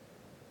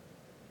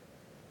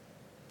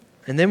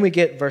 And then we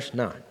get verse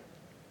 9.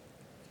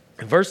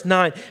 In verse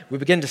 9, we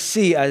begin to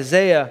see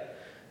Isaiah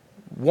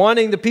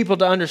wanting the people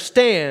to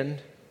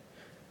understand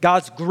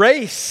God's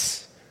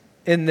grace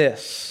in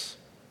this.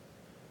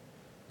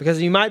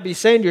 Because you might be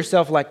saying to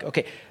yourself,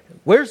 okay,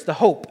 where's the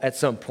hope at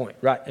some point,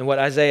 right? And what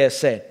Isaiah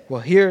said.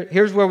 Well,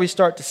 here's where we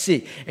start to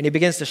see. And he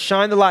begins to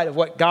shine the light of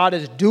what God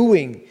is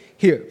doing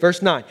here.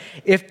 Verse 9.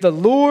 If the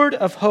Lord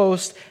of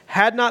hosts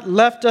had not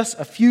left us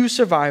a few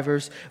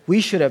survivors,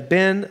 we should have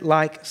been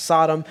like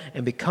Sodom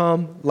and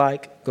become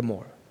like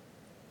Gomorrah.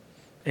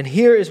 And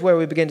here is where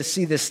we begin to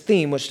see this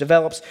theme, which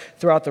develops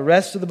throughout the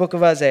rest of the book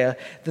of Isaiah,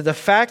 that the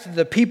fact that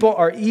the people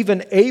are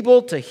even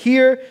able to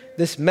hear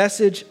this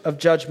message of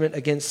judgment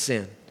against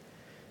sin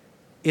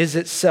is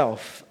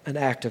itself an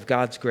act of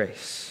God's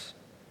grace.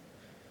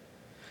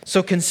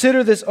 So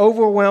consider this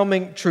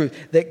overwhelming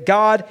truth that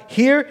God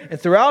here and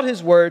throughout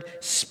his word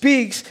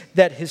speaks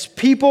that his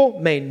people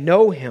may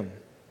know him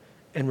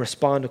and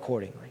respond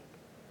accordingly.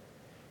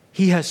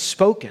 He has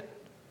spoken.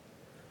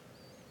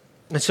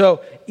 And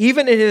so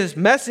even in his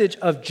message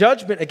of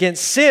judgment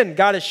against sin,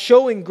 God is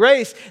showing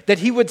grace that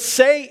he would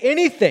say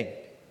anything,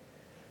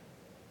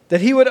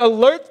 that he would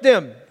alert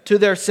them to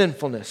their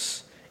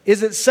sinfulness,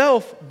 is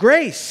itself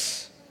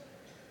grace.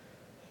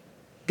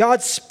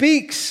 God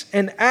speaks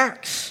and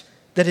acts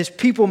that his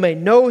people may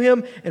know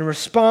him and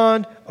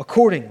respond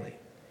accordingly.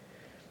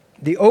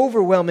 The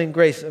overwhelming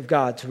grace of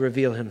God to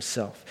reveal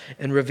himself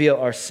and reveal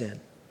our sin.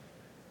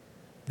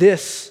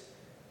 This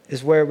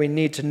is where we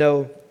need to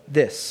know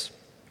this.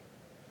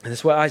 And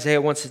that's what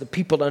Isaiah wants the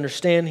people to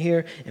understand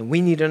here, and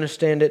we need to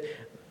understand it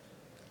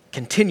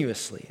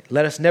continuously.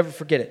 Let us never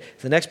forget it.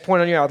 The next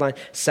point on your outline,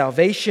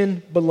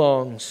 salvation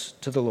belongs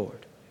to the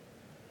Lord.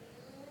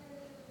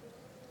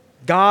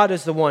 God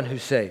is the one who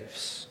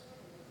saves.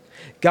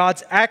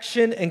 God's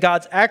action and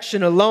God's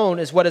action alone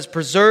is what has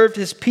preserved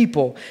his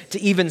people to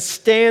even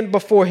stand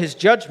before his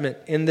judgment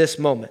in this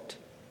moment.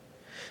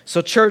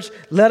 So church,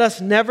 let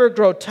us never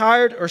grow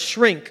tired or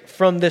shrink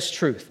from this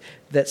truth,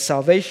 that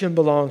salvation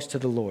belongs to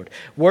the Lord.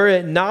 Were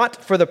it not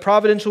for the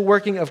providential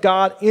working of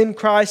God in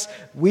Christ,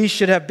 we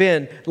should have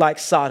been like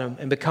Sodom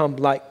and become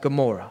like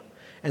Gomorrah.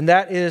 And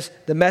that is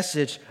the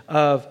message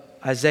of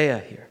Isaiah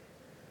here.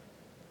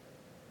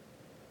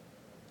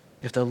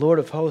 If the Lord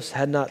of hosts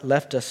had not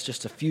left us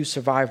just a few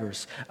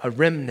survivors, a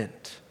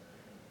remnant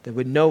that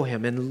would know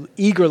him and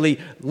eagerly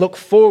look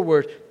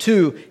forward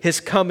to his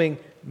coming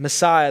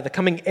Messiah, the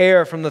coming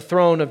heir from the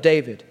throne of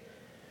David,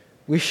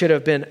 we should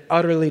have been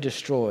utterly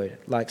destroyed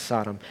like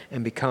Sodom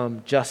and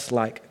become just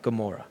like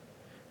Gomorrah,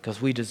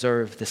 because we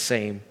deserve the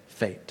same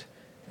fate,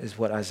 is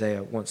what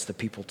Isaiah wants the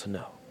people to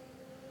know.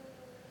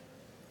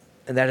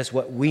 And that is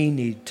what we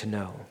need to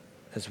know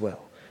as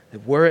well.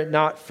 That were it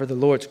not for the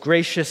Lord's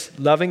gracious,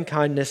 loving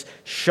kindness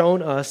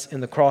shown us in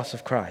the cross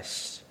of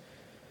Christ,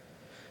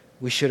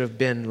 we should have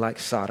been like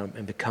Sodom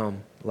and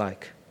become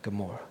like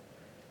Gomorrah.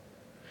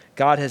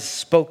 God has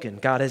spoken.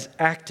 God has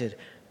acted.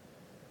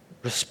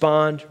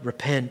 Respond,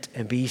 repent,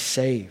 and be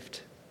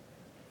saved.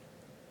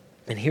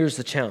 And here's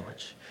the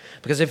challenge.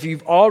 Because if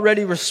you've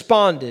already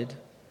responded,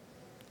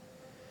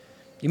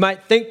 you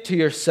might think to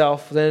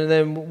yourself,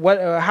 then what?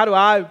 How do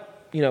I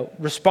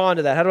respond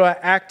to that? How do I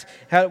act?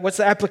 What's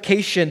the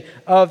application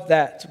of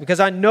that? Because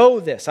I know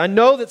this. I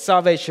know that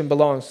salvation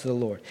belongs to the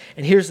Lord.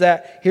 And here's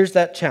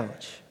that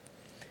challenge.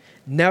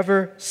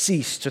 Never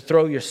cease to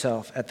throw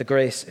yourself at the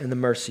grace and the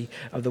mercy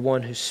of the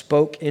one who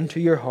spoke into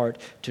your heart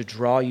to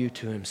draw you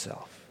to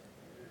himself.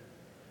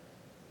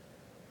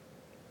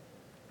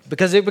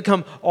 Because it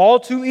become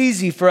all too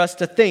easy for us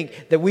to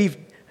think that we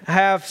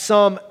have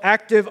some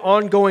active,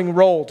 ongoing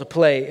role to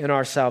play in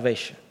our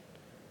salvation.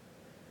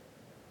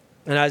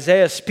 And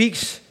Isaiah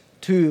speaks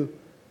to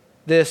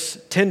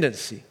this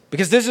tendency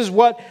Because this is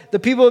what the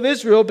people of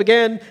Israel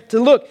began to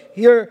look.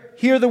 Hear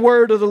the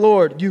word of the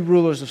Lord, you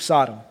rulers of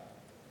Sodom.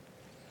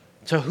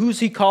 So who's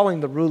he calling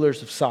the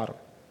rulers of Sodom?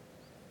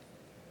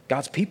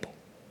 God's people.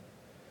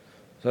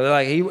 So they're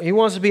like, he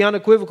wants to be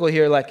unequivocal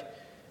here. Like,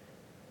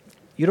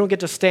 you don't get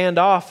to stand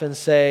off and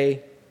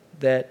say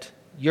that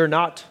you're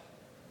not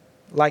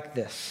like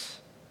this.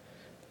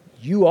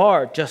 You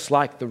are just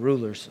like the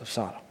rulers of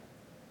Sodom.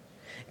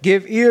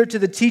 Give ear to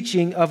the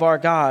teaching of our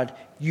God,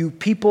 you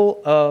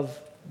people of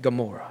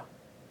Gomorrah.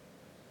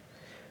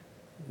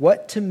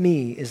 What to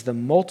me is the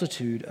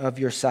multitude of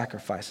your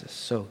sacrifices?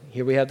 So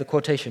here we have the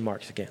quotation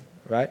marks again,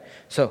 right?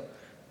 So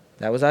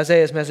that was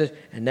Isaiah's message,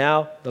 and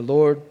now the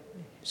Lord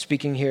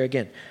speaking here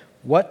again.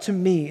 What to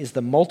me is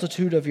the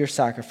multitude of your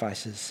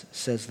sacrifices,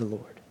 says the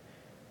Lord.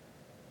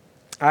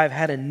 I've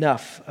had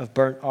enough of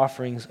burnt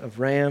offerings of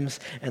rams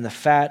and the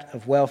fat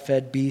of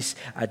well-fed beasts.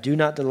 I do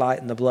not delight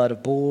in the blood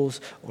of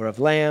bulls or of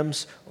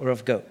lambs or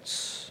of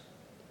goats.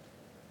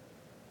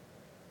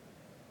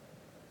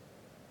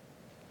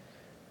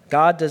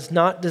 God does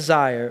not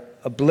desire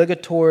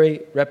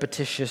obligatory,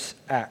 repetitious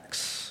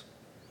acts,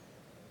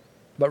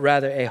 but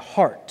rather a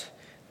heart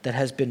that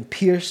has been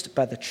pierced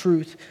by the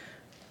truth,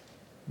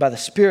 by the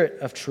Spirit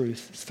of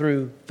truth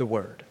through the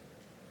Word.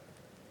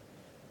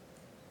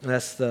 And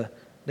that's the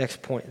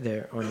next point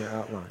there on your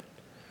outline.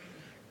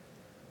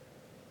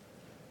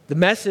 The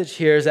message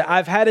here is that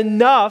I've had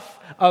enough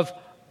of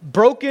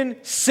broken,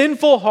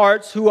 sinful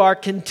hearts who are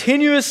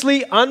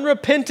continuously,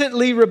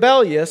 unrepentantly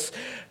rebellious,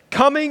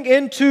 coming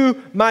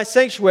into my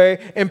sanctuary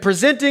and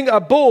presenting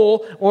a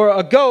bull or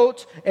a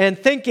goat and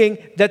thinking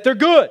that they're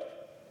good.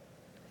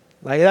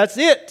 Like, that's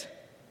it.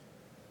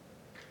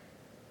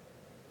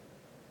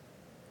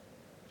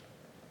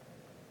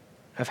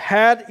 I've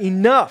had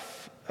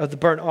enough of the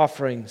burnt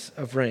offerings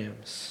of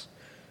rams.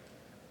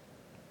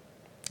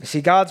 You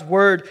see, God's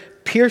word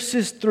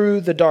pierces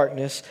through the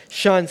darkness,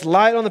 shines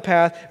light on the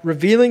path,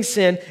 revealing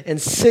sin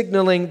and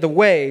signaling the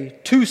way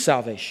to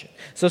salvation.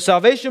 So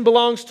salvation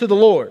belongs to the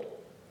Lord.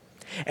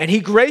 And he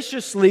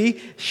graciously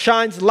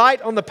shines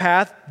light on the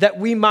path that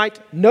we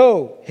might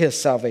know his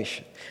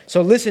salvation.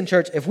 So listen,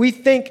 church, if we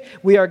think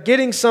we are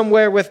getting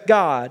somewhere with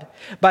God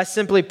by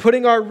simply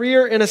putting our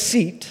rear in a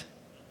seat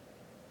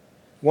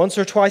once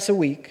or twice a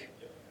week,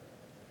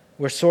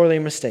 we're sorely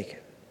mistaken.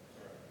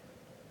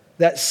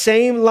 That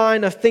same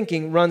line of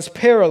thinking runs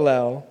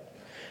parallel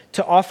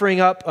to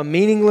offering up a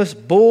meaningless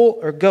bull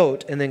or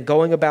goat and then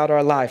going about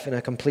our life in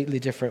a completely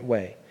different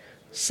way.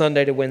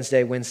 Sunday to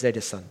Wednesday, Wednesday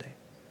to Sunday.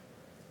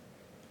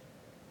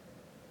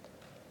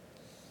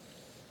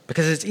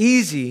 Because it's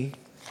easy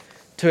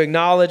to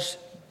acknowledge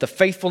the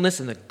faithfulness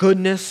and the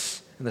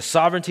goodness and the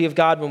sovereignty of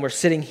God when we're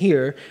sitting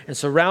here and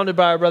surrounded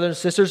by our brothers and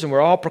sisters and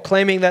we're all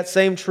proclaiming that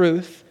same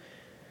truth.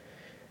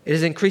 It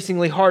is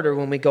increasingly harder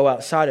when we go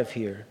outside of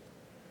here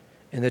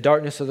and the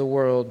darkness of the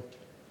world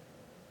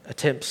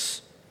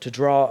attempts to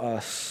draw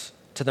us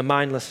to the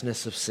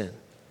mindlessness of sin.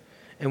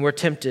 And we're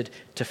tempted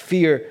to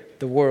fear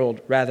the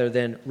world rather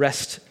than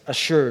rest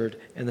assured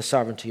in the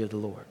sovereignty of the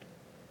Lord.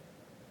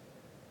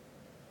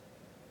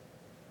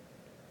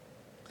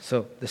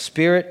 So the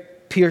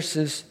Spirit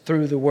pierces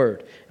through the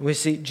Word. And we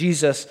see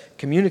Jesus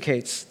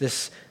communicates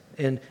this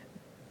in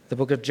the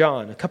book of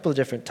John a couple of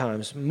different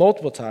times,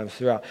 multiple times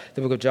throughout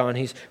the book of John.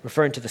 He's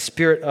referring to the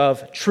Spirit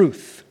of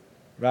truth,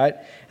 right?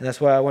 And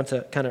that's why I want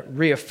to kind of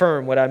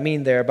reaffirm what I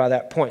mean there by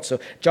that point. So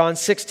John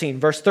 16,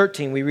 verse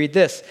 13, we read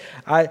this.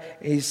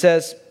 He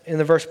says in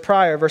the verse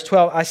prior, verse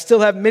 12, I still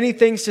have many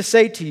things to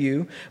say to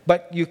you,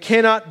 but you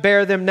cannot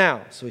bear them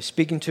now. So he's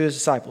speaking to his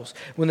disciples.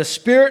 When the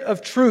Spirit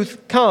of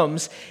truth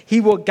comes,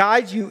 he will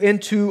guide you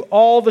into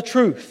all the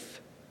truth.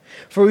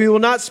 For he will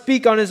not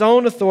speak on his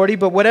own authority,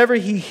 but whatever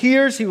he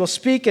hears, he will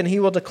speak, and he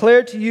will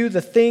declare to you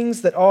the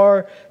things that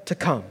are to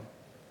come.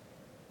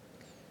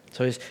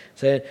 So he's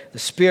saying the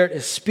Spirit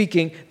is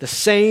speaking the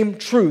same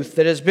truth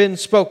that has been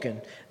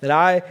spoken, that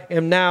I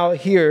am now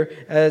here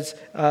as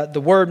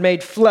the Word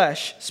made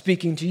flesh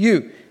speaking to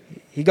you.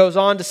 He goes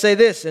on to say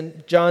this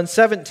in John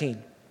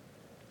 17.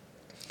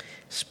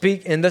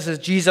 And this is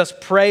Jesus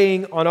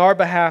praying on our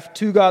behalf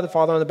to God the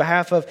Father on the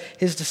behalf of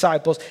his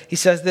disciples. He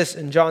says this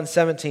in John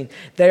 17.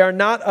 They are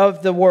not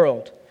of the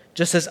world,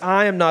 just as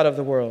I am not of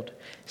the world.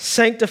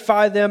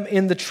 Sanctify them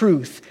in the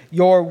truth.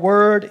 Your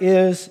word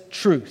is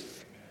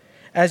truth.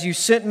 As you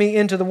sent me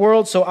into the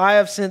world, so I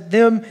have sent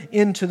them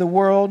into the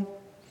world.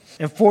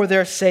 And for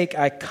their sake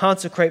I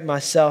consecrate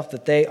myself,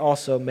 that they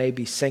also may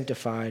be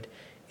sanctified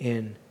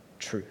in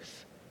truth.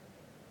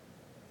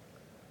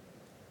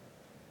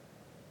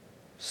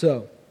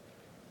 So,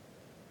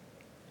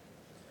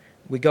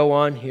 we go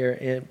on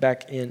here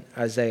back in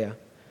Isaiah,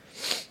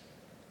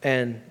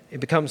 and it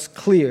becomes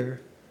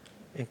clear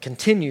and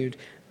continued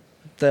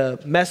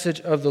the message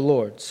of the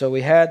Lord. So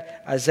we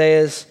had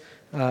Isaiah's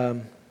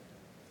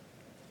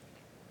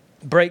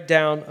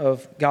breakdown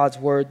of God's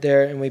word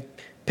there, and we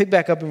pick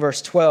back up in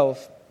verse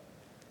 12,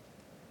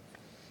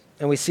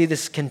 and we see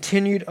this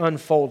continued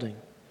unfolding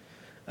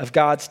of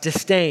God's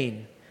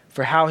disdain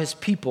for how his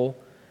people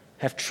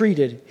have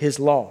treated his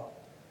law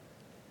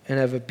and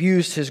have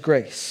abused his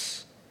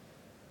grace.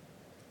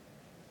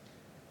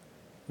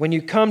 When you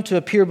come to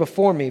appear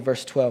before me,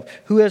 verse 12,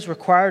 who has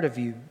required of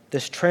you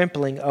this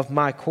trampling of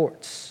my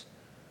courts?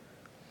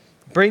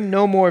 Bring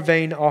no more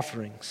vain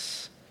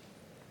offerings.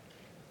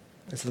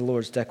 That's the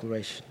Lord's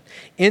declaration.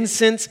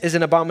 Incense is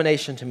an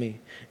abomination to me.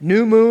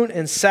 New moon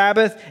and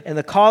Sabbath and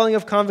the calling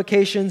of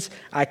convocations,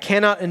 I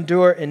cannot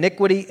endure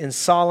iniquity in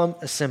solemn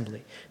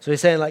assembly. So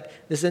he's saying, like,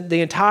 this is the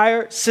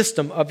entire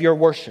system of your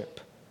worship.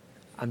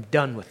 I'm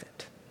done with it.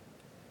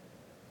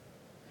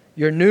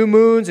 Your new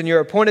moons and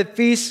your appointed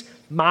feasts,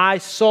 my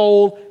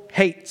soul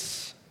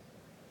hates.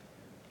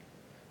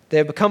 They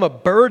have become a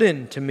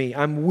burden to me.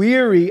 I'm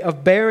weary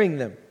of bearing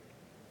them.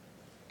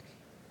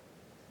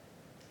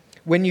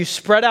 When you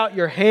spread out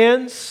your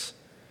hands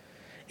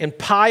in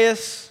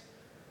pious,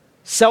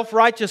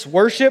 self-righteous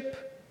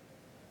worship,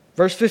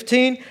 verse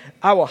 15,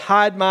 I will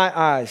hide my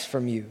eyes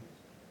from you.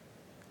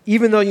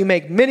 Even though you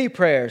make many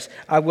prayers,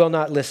 I will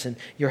not listen.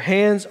 Your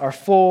hands are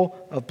full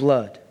of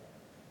blood.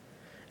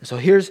 And so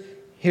here's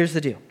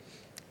the deal.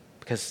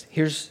 Because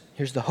here's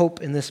the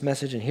hope in this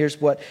message, and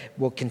here's what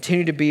will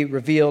continue to be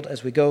revealed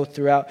as we go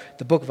throughout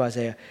the book of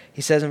Isaiah.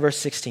 He says in verse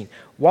 16,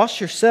 wash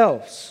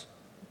yourselves,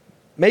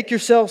 make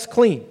yourselves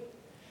clean.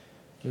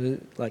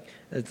 Like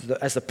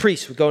as the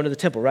priests would go into the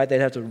temple, right?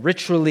 They'd have to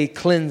ritually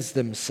cleanse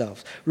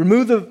themselves.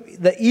 Remove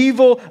the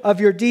evil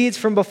of your deeds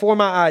from before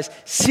my eyes.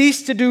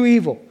 Cease to do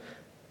evil.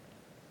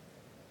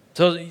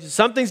 So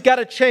something's got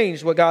to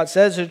change, what God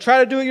says. So try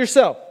to do it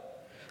yourself.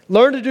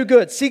 Learn to do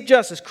good. Seek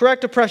justice.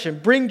 Correct oppression.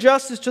 Bring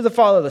justice to the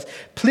fatherless.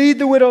 Plead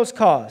the widow's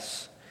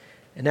cause.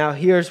 And now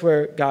here's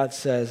where God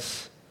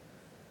says,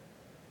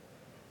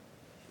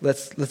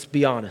 let's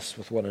be honest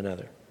with one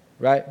another.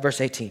 Right? Verse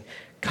 18.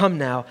 Come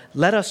now,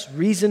 let us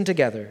reason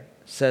together,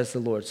 says the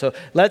Lord. So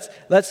let's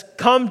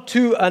come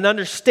to an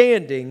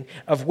understanding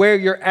of where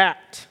you're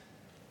at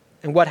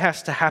and what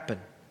has to happen.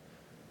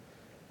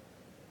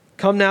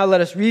 Come now,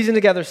 let us reason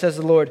together, says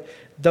the Lord.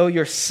 Though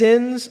your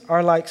sins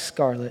are like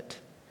scarlet,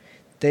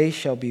 they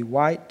shall be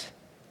white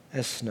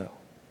as snow.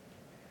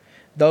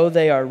 Though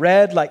they are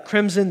red like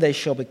crimson, they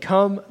shall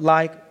become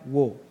like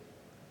wool.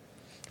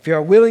 If you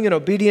are willing and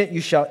obedient, you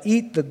shall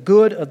eat the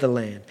good of the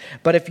land.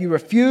 But if you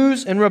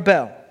refuse and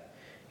rebel,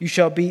 you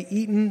shall be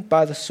eaten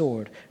by the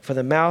sword, for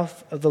the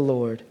mouth of the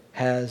Lord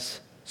has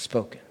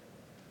spoken.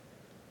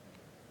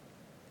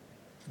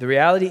 The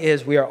reality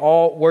is we are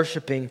all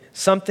worshiping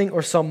something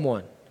or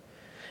someone.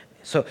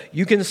 So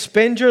you can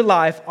spend your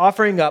life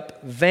offering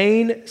up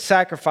vain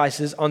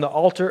sacrifices on the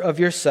altar of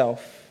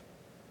yourself,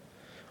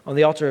 on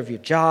the altar of your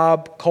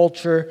job,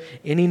 culture,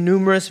 any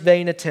numerous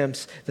vain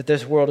attempts that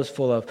this world is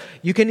full of.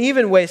 You can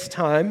even waste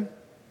time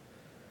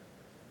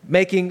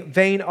making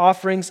vain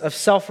offerings of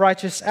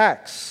self-righteous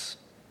acts.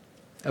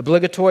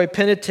 Obligatory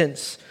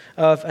penitence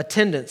of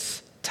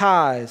attendance,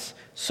 tithes,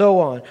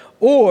 so on.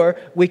 Or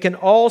we can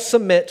all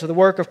submit to the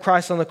work of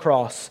Christ on the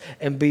cross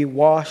and be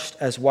washed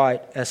as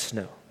white as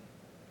snow.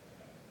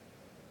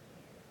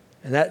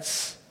 And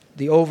that's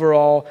the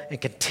overall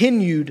and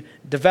continued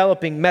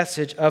developing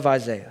message of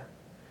Isaiah.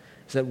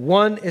 Is that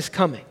one is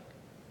coming.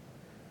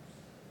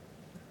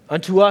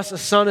 Unto us a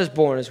son is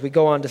born, as we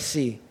go on to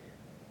see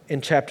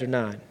in chapter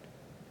 9.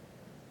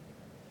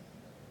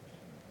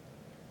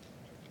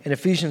 In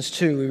Ephesians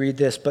 2, we read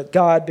this, but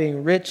God,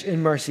 being rich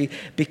in mercy,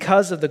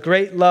 because of the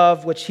great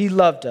love which he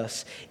loved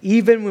us,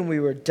 even when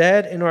we were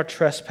dead in our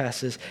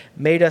trespasses,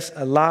 made us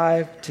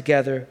alive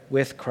together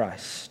with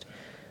Christ.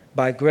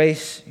 By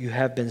grace you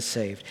have been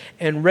saved,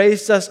 and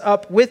raised us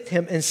up with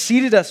him and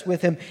seated us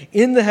with him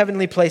in the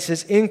heavenly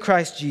places in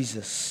Christ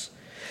Jesus,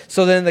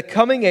 so that in the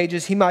coming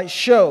ages he might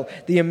show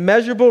the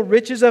immeasurable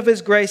riches of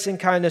his grace and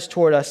kindness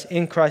toward us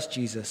in Christ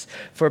Jesus.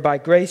 For by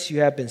grace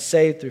you have been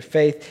saved through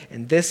faith,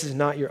 and this is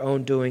not your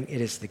own doing, it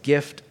is the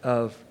gift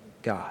of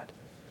God.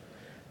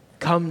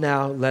 Come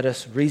now, let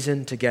us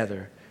reason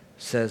together,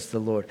 says the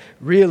Lord.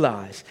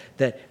 Realize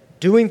that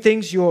doing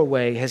things your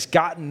way has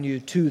gotten you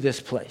to this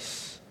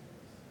place.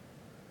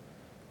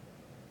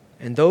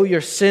 And though your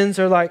sins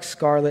are like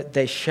scarlet,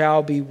 they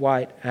shall be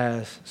white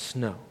as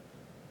snow.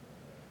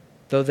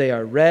 Though they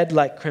are red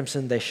like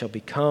crimson, they shall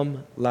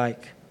become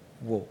like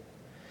wool.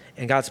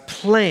 And God's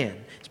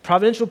plan, his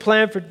providential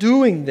plan for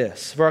doing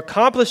this, for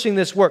accomplishing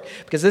this work,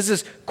 because this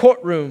is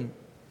courtroom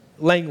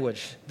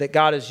language that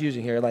God is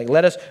using here. Like,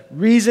 let us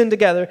reason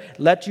together,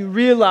 let you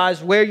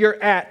realize where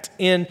you're at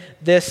in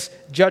this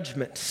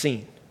judgment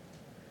scene.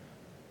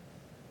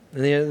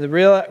 And the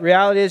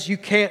reality is you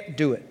can't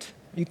do it.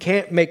 You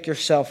can't make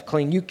yourself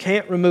clean. You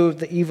can't remove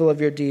the evil of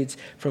your deeds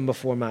from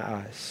before my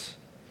eyes.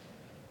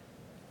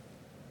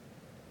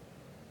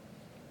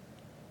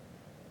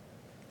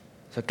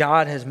 So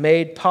God has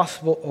made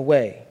possible a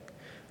way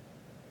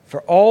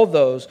for all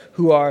those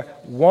who are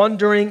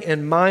wandering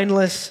in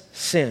mindless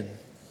sin.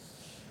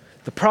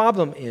 The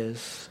problem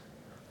is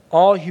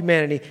all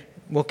humanity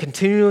will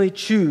continually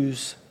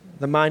choose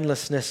the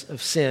mindlessness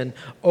of sin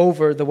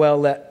over the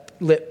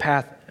well-lit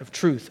path of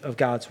truth of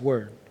God's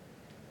word.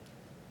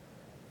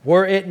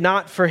 Were it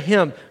not for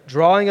him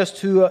drawing us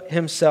to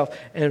himself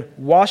and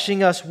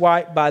washing us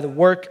white by the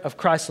work of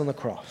Christ on the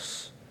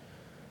cross.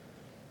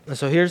 And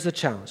so here's the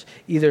challenge.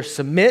 Either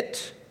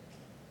submit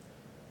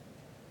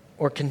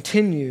or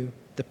continue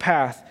the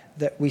path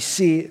that we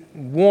see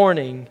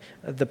warning,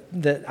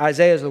 that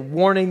Isaiah is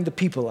warning the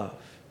people of.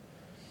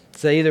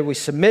 So either we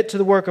submit to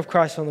the work of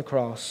Christ on the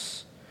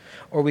cross,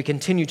 or we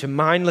continue to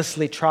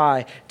mindlessly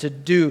try to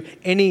do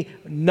any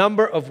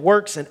number of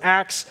works and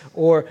acts,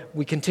 or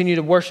we continue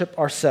to worship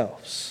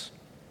ourselves.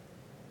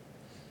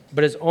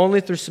 But it's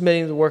only through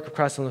submitting to the work of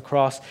Christ on the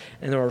cross,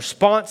 and the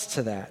response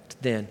to that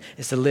then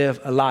is to live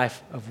a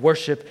life of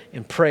worship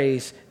and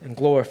praise and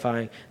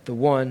glorifying the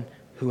one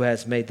who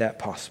has made that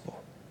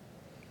possible.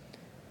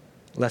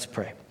 Let's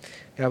pray.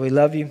 God, we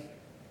love you.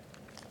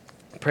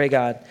 Pray,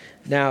 God,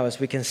 now as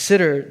we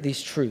consider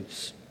these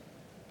truths,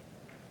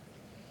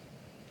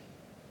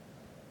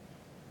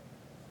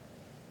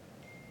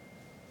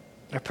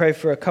 I pray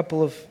for a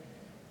couple of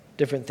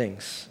different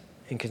things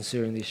in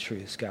considering these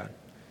truths, God.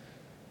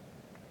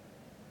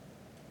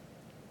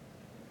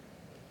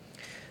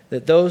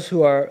 That those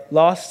who are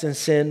lost in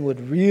sin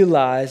would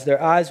realize,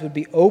 their eyes would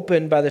be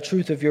opened by the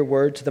truth of your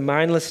word to the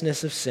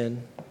mindlessness of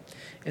sin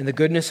and the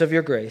goodness of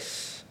your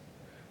grace,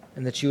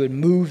 and that you would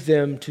move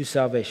them to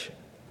salvation.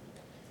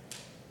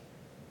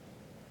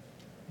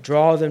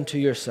 Draw them to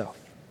yourself.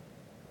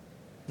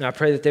 Now I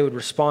pray that they would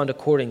respond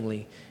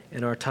accordingly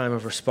in our time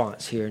of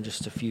response here in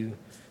just a few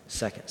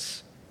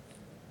seconds.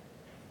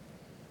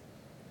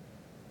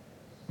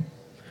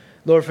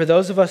 Lord, for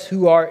those of us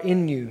who are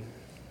in you,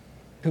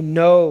 who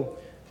know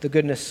the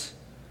goodness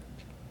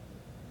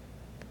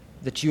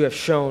that you have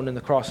shown in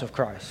the cross of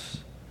Christ,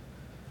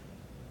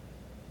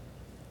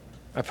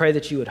 I pray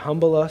that you would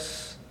humble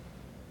us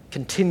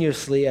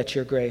continuously at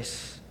your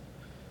grace,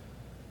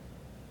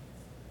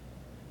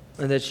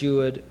 and that you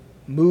would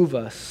move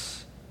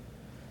us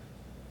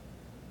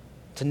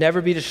to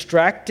never be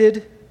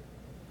distracted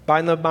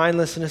by the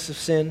mindlessness of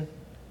sin,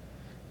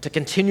 to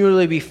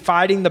continually be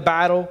fighting the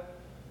battle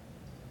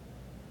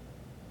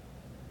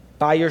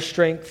by your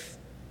strength,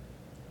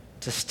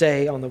 to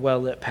stay on the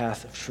well-lit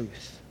path of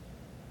truth,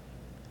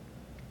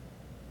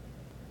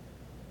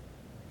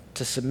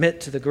 to submit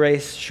to the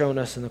grace shown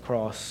us in the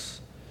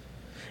cross,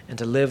 and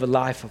to live a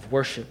life of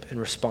worship in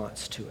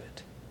response to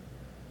it.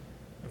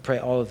 I pray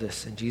all of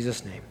this in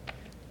Jesus' name.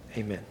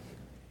 Amen.